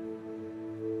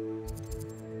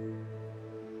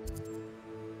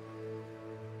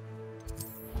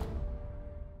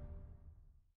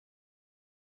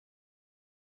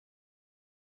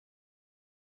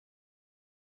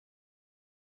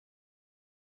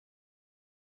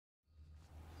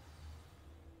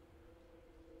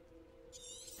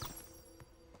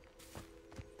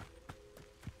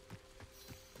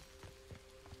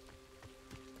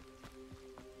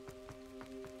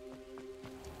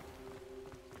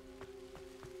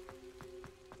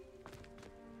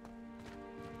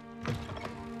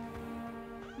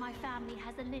 My family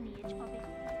has a lineage of it.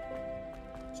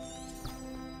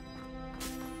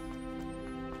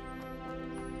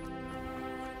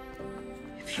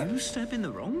 If you step in the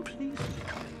wrong place, you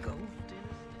become engulfed in...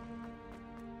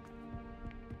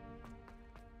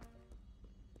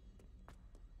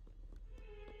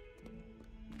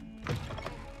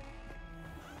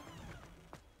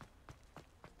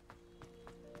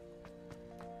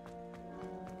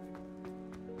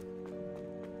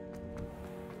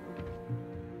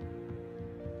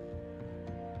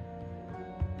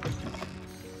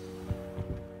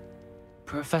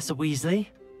 Professor Weasley,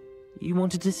 you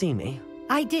wanted to see me?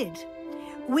 I did.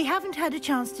 We haven't had a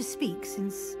chance to speak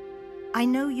since I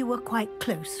know you were quite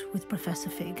close with Professor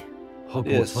Fig.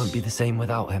 Hogwarts won't be the same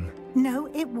without him. No,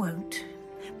 it won't.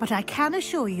 But I can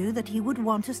assure you that he would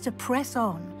want us to press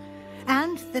on,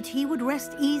 and that he would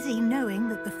rest easy knowing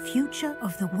that the future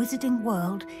of the wizarding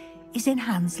world is in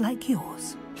hands like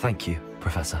yours. Thank you,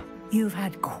 Professor. You've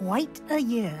had quite a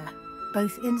year,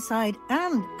 both inside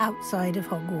and outside of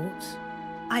Hogwarts.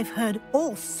 I've heard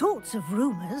all sorts of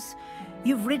rumors.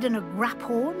 You've ridden a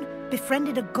graphorn,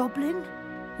 befriended a goblin,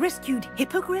 rescued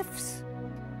hippogriffs,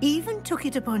 even took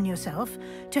it upon yourself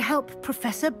to help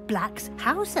Professor Black's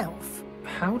house elf.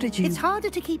 How did you... It's harder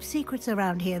to keep secrets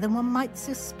around here than one might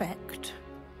suspect.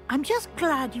 I'm just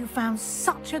glad you found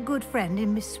such a good friend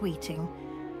in Miss Sweeting.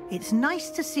 It's nice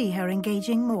to see her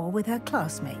engaging more with her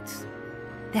classmates.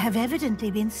 There have evidently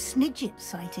been Snidget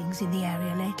sightings in the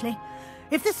area lately.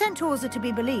 If the centaurs are to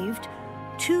be believed,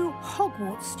 2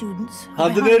 Hogwarts students are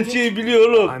behind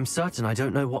it. I'm certain I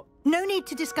don't know what... No need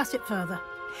to discuss it further.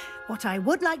 What I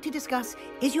would like to discuss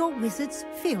is your wizard's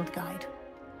field guide.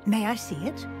 May I see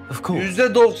it? Of course.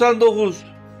 %99.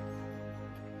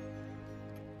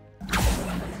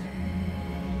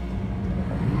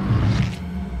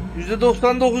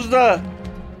 %99'da.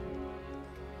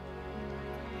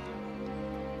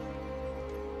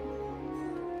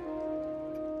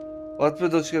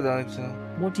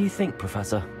 What do you think,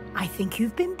 Professor? I think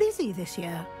you've been busy this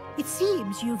year. It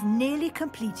seems you've nearly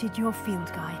completed your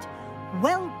field guide.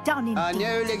 Well done indeed.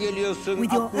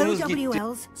 With your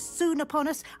OWLs soon upon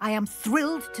us, I am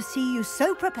thrilled to see you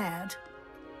so prepared.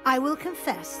 I will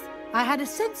confess I had a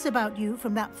sense about you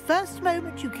from that first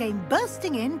moment you came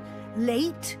bursting in,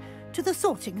 late, to the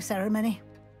sorting ceremony.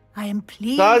 I am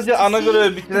pleased Sadece ana to görev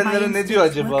see bitirenlere ne diyor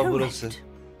acaba burası?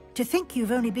 To think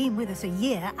you've only been with us a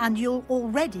year and you'll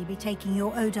already be taking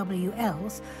your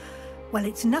OWLs, well,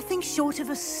 it's nothing short of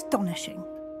astonishing.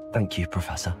 Thank you,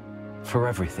 Professor, for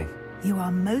everything. You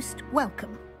are most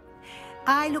welcome.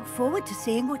 I look forward to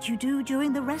seeing what you do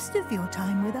during the rest of your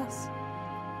time with us.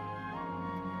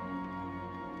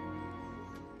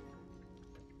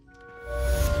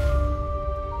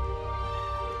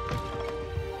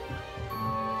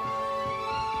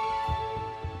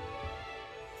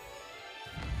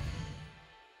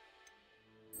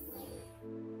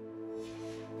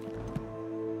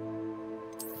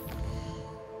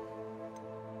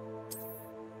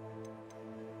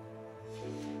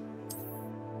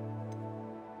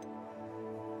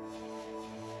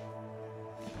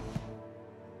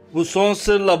 Bu son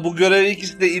sırla bu görev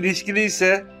ikisi de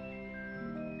ilişkiliyse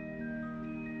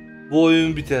bu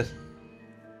oyun biter.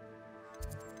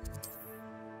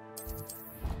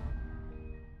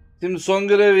 Şimdi son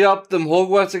görevi yaptım.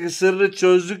 Hogwarts'taki sırrı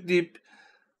çözdük deyip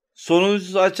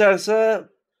sonuncusu açarsa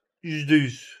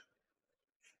 %100.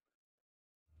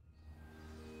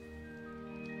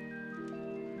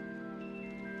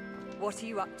 What are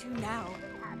you up to now?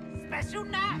 Special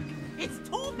knack! It's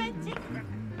tormenting!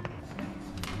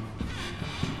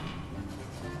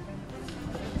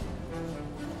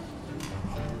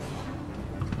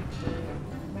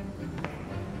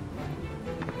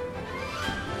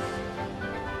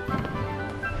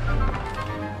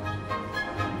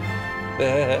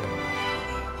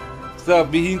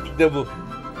 Sıra bir Hint de bu.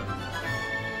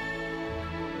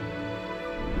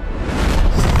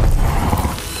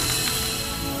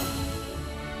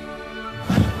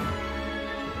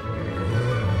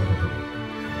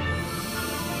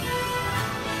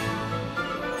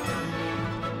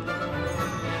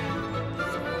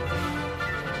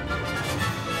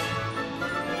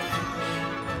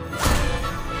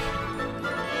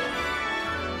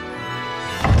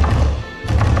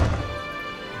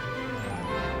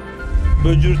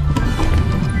 Böcürt.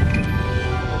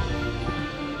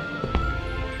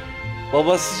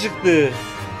 Babası çıktı.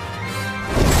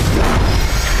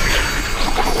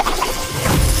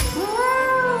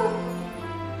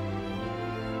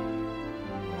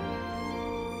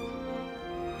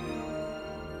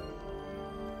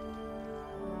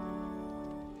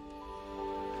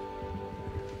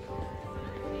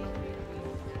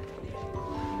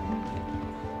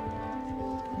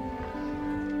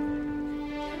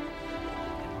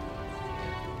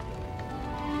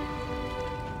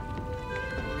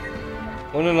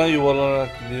 O ne lan yuvarlanarak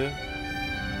gidiyor?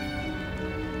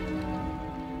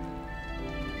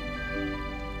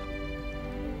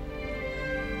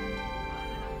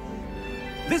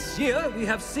 This year we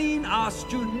have seen our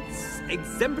students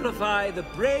exemplify the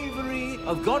bravery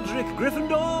of Godric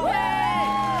Gryffindor.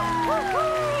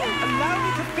 Allow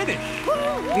me to finish.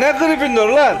 Ne Gryffindor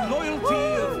lan? The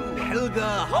loyalty of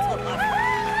Helga Hufflepuff.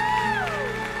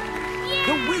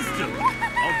 The wisdom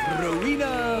of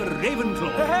Rowena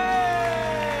Ravenclaw.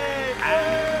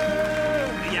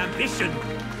 And the ambition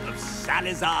of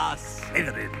Salazar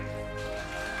Slytherin.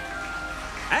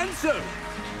 And so,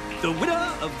 the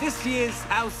winner of this year's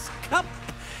House Cup...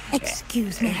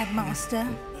 Excuse me, Headmaster,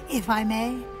 if I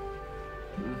may.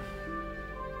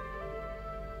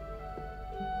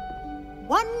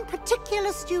 One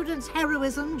particular student's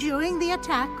heroism during the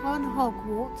attack on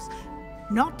Hogwarts,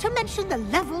 not to mention the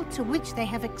level to which they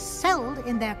have excelled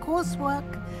in their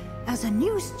coursework, as a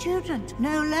new student,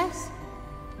 no less.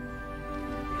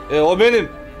 O benim.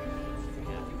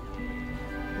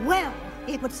 Well,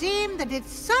 it would seem that it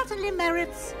certainly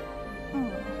merits,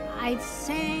 I'd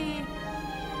say,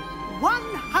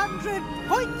 100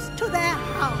 points to their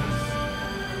house.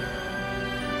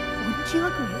 Wouldn't you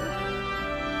agree?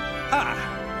 Ah,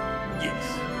 yes.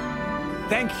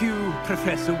 Thank you,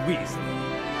 Professor Weasley.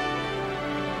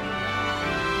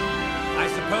 I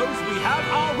suppose we have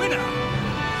our winner.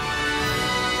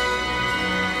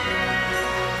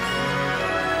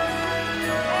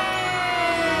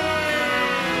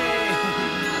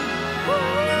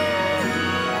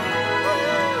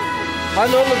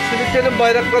 Hani oğlum Slytherin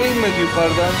bayrakları inmedi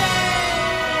yukarıdan.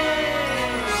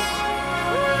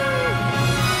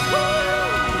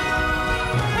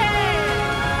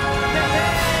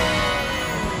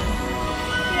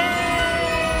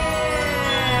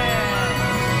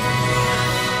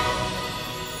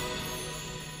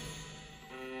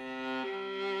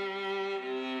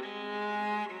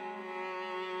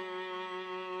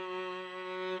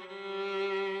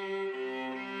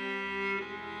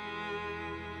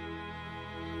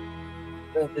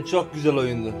 Bence çok güzel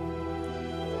oyundu.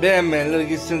 Beğenmeyenler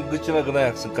gitsin gıçına gına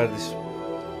yaksın kardeşim.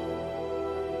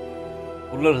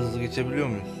 Buraları hızlı geçebiliyor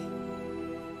muyuz?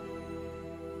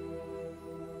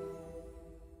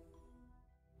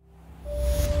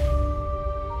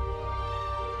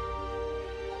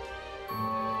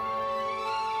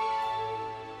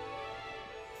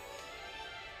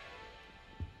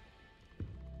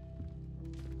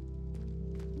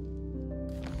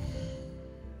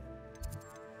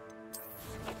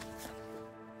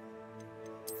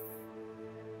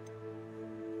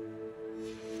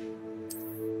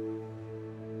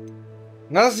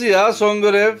 Nasıl ya son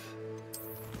görev?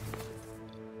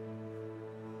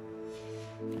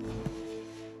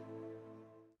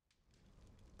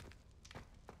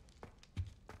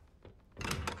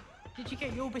 Did you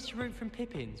get your bit of root from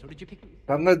Pippin's, or did you pick?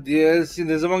 Kanka DLC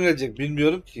ne zaman gelecek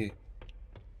bilmiyorum ki.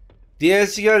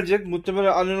 DLC gelecek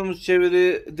muhtemelen anonymous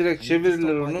çeviri direkt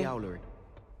çevirirler onu.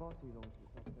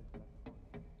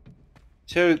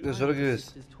 Çevirdikten sonra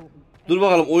gireriz. Dur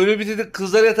bakalım oyunu bitirdik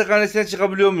kızlar yatakhanesine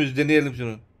çıkabiliyor muyuz deneyelim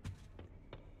şunu.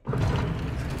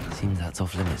 Seems that's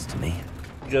off limits to me.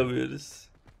 Çıkamıyoruz.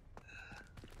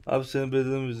 Abi senin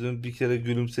bedenimizin bir kere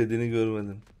gülümsediğini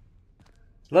görmedim.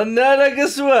 Lan ne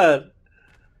alakası var?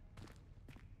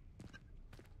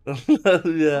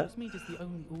 Allah'ım ya.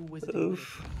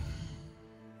 Of.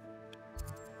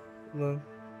 Lan.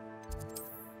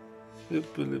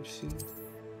 Hep böyle bir şey.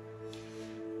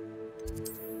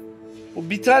 O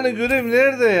bir tane görev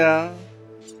nerede ya?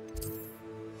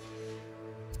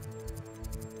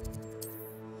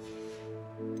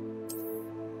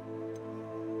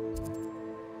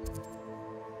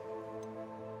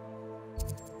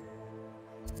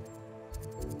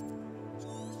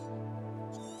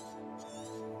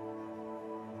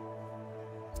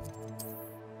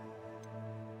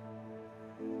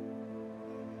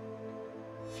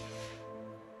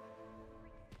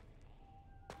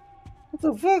 What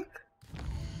the fuck?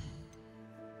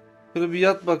 Şöyle bir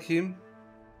yat bakayım.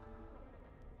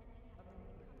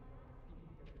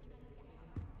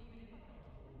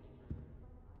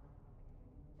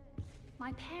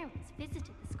 My parents visited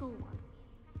the school once.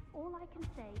 All I can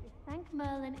say is thank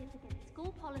Merlin it's against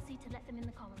school policy to let them in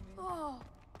the common room.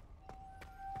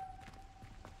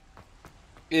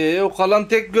 O kalan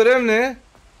tek görev ne?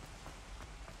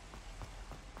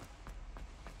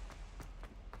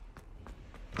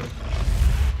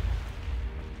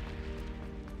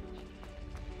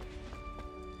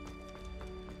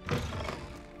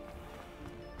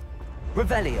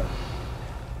 Revelio.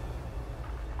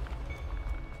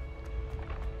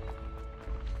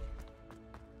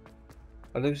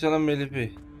 Aleykümselam Melih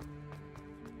Bey.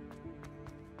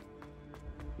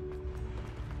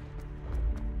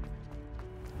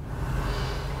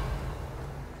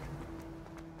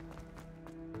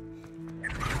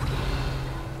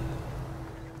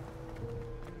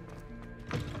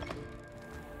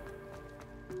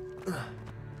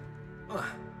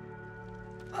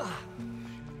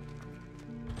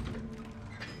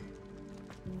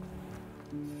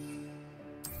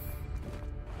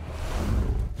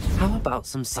 How about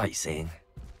some sightseeing?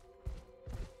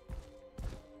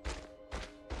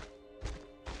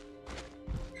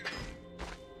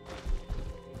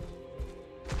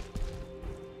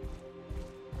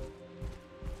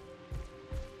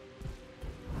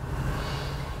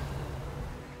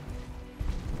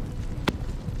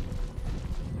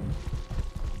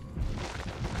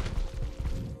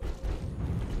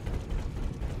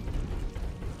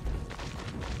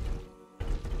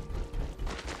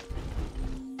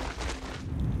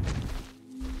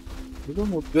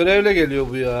 Görevle geliyor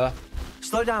bu ya.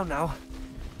 Slow down now.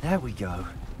 There we go.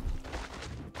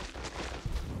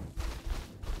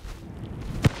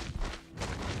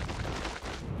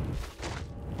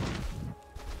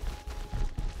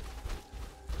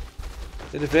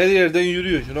 Herif her yerden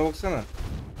yürüyor. Şuna baksana.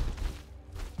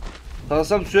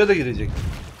 Salsam suya da girecek.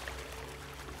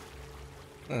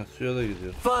 Ha, suya da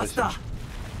gidiyor. Faster.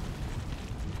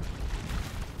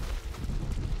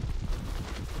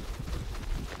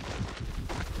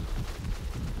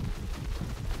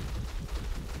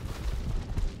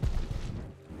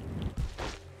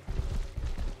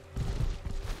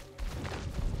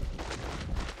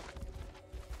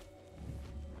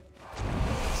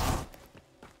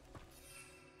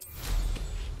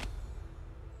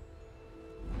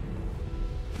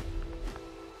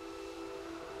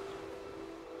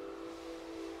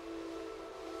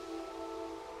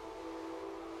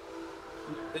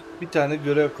 Bir tane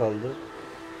görev kaldı.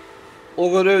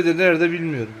 O görev de nerede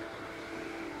bilmiyorum.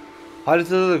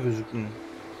 Haritada da gözükmüyor.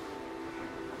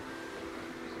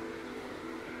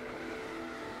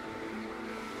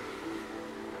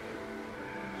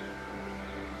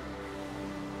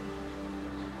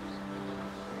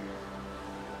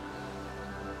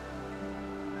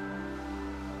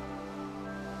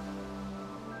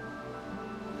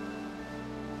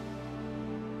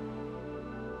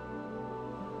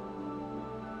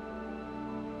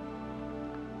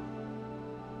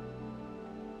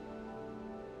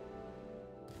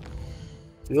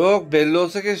 Yok, belli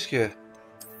olsa keşke.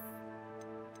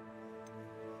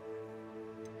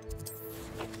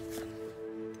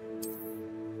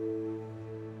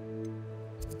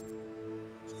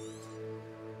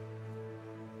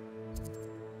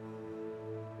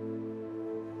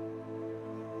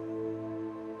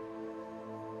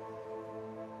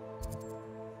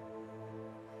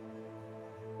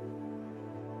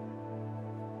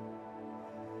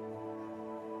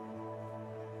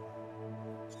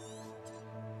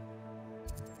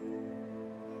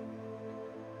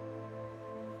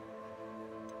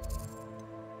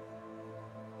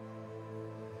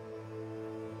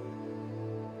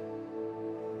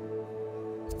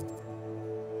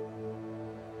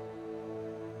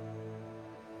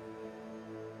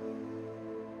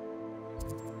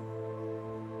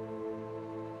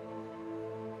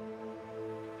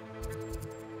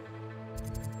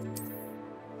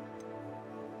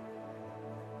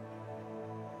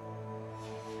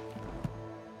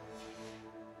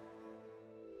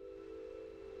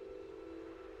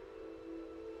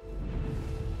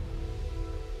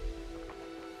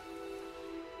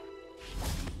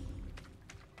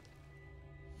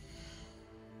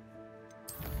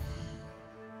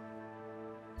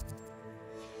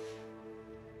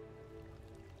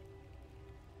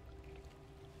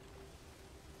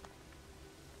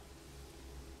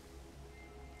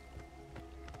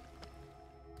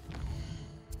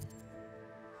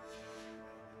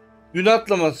 Gün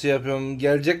atlaması yapıyorum.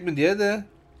 Gelecek mi diye de.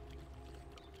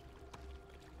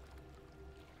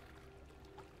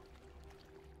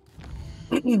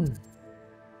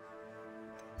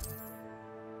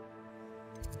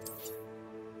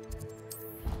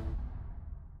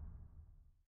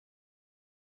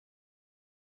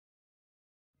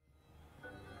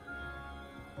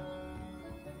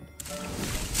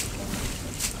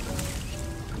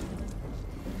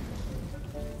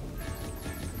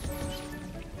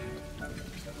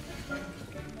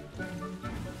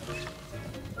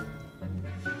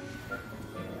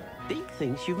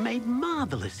 Thinks you've made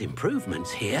marvelous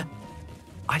improvements here.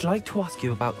 I'd like to ask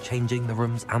you about changing the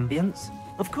room's ambience.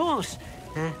 Of course.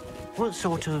 What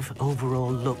sort of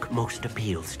overall look most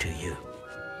appeals to you?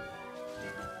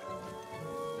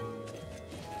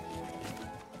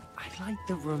 I'd like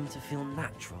the room to feel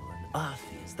natural and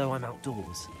earthy, as though I'm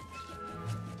outdoors.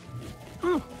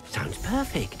 Oh, sounds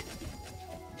perfect.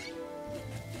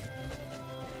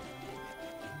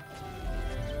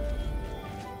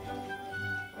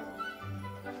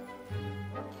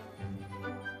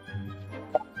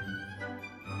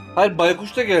 Hayır,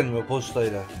 baykuş da gelmiyor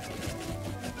postayla.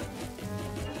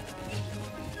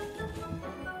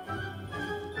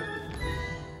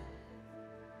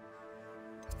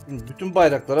 Bütün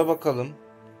bayraklara bakalım.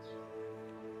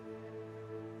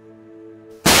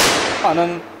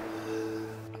 Ananın...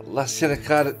 Allah seni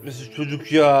kahretmesin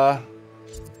çocuk ya.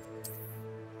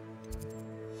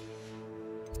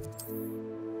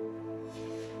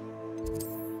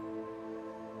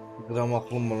 Gram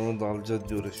aklım var, onu da alacağız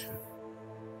diye uğraşıyor.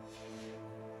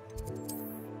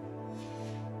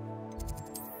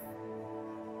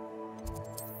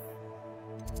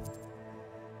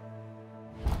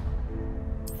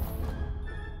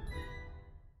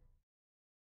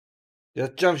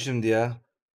 Yatacağım şimdi ya.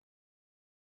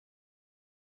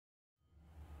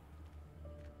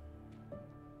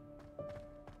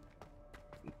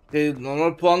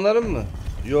 Normal puanlarım mı?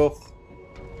 Yok.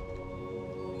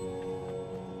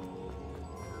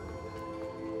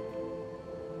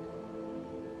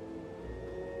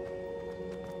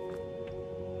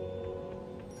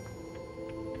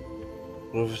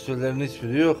 Profesörlerin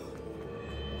hiçbiri yok.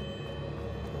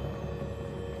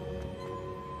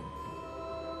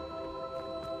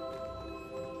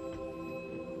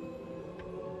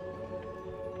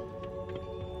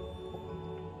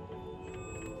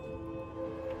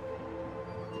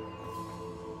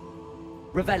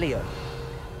 Revelio.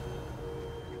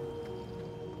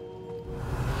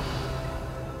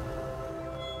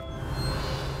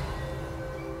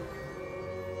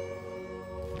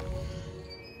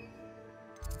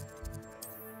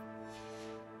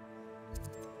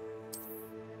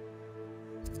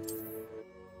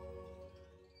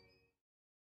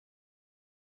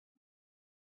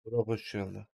 Bura hoş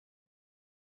geldi.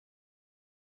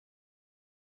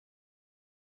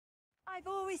 I've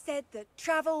always said that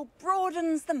travel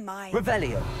broadens the mind.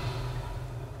 Revelio.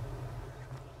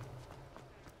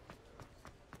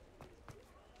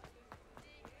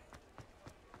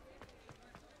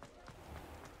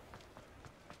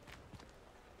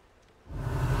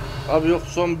 Abi yok,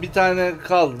 son bir tane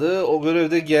kaldı. O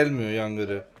görevde gelmiyor, yan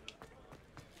görev.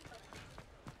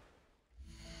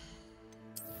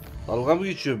 Dalga mı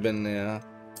geçiyor benimle ya?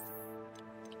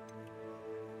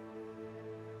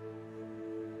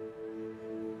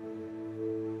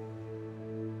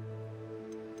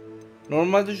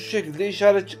 Normalde şu şekilde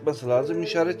işaret çıkması lazım.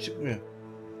 İşaret çıkmıyor.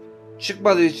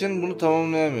 Çıkmadığı için bunu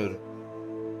tamamlayamıyorum.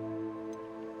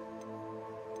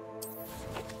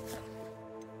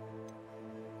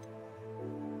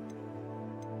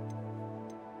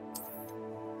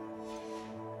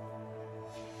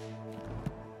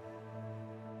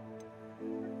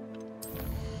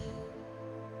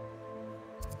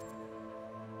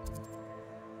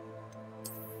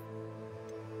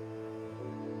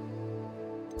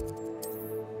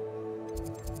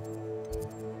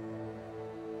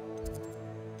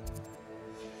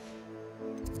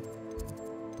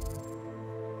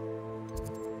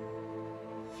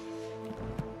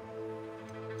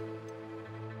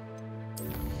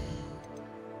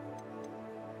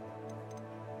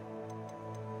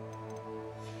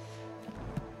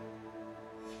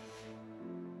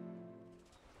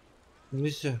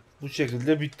 Neyse bu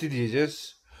şekilde bitti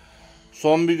diyeceğiz.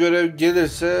 Son bir görev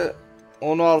gelirse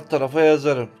onu alt tarafa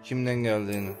yazarım kimden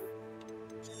geldiğini.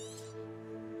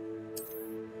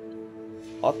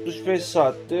 65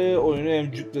 saatte oyunu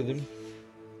emcükledim.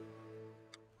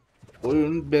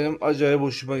 Oyun benim acayip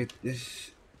hoşuma gitti.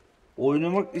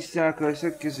 Oynamak isteyen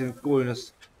arkadaşlar kesinlikle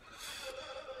oynasın.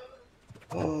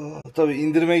 Tabii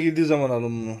indirime girdiği zaman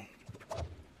alın bunu.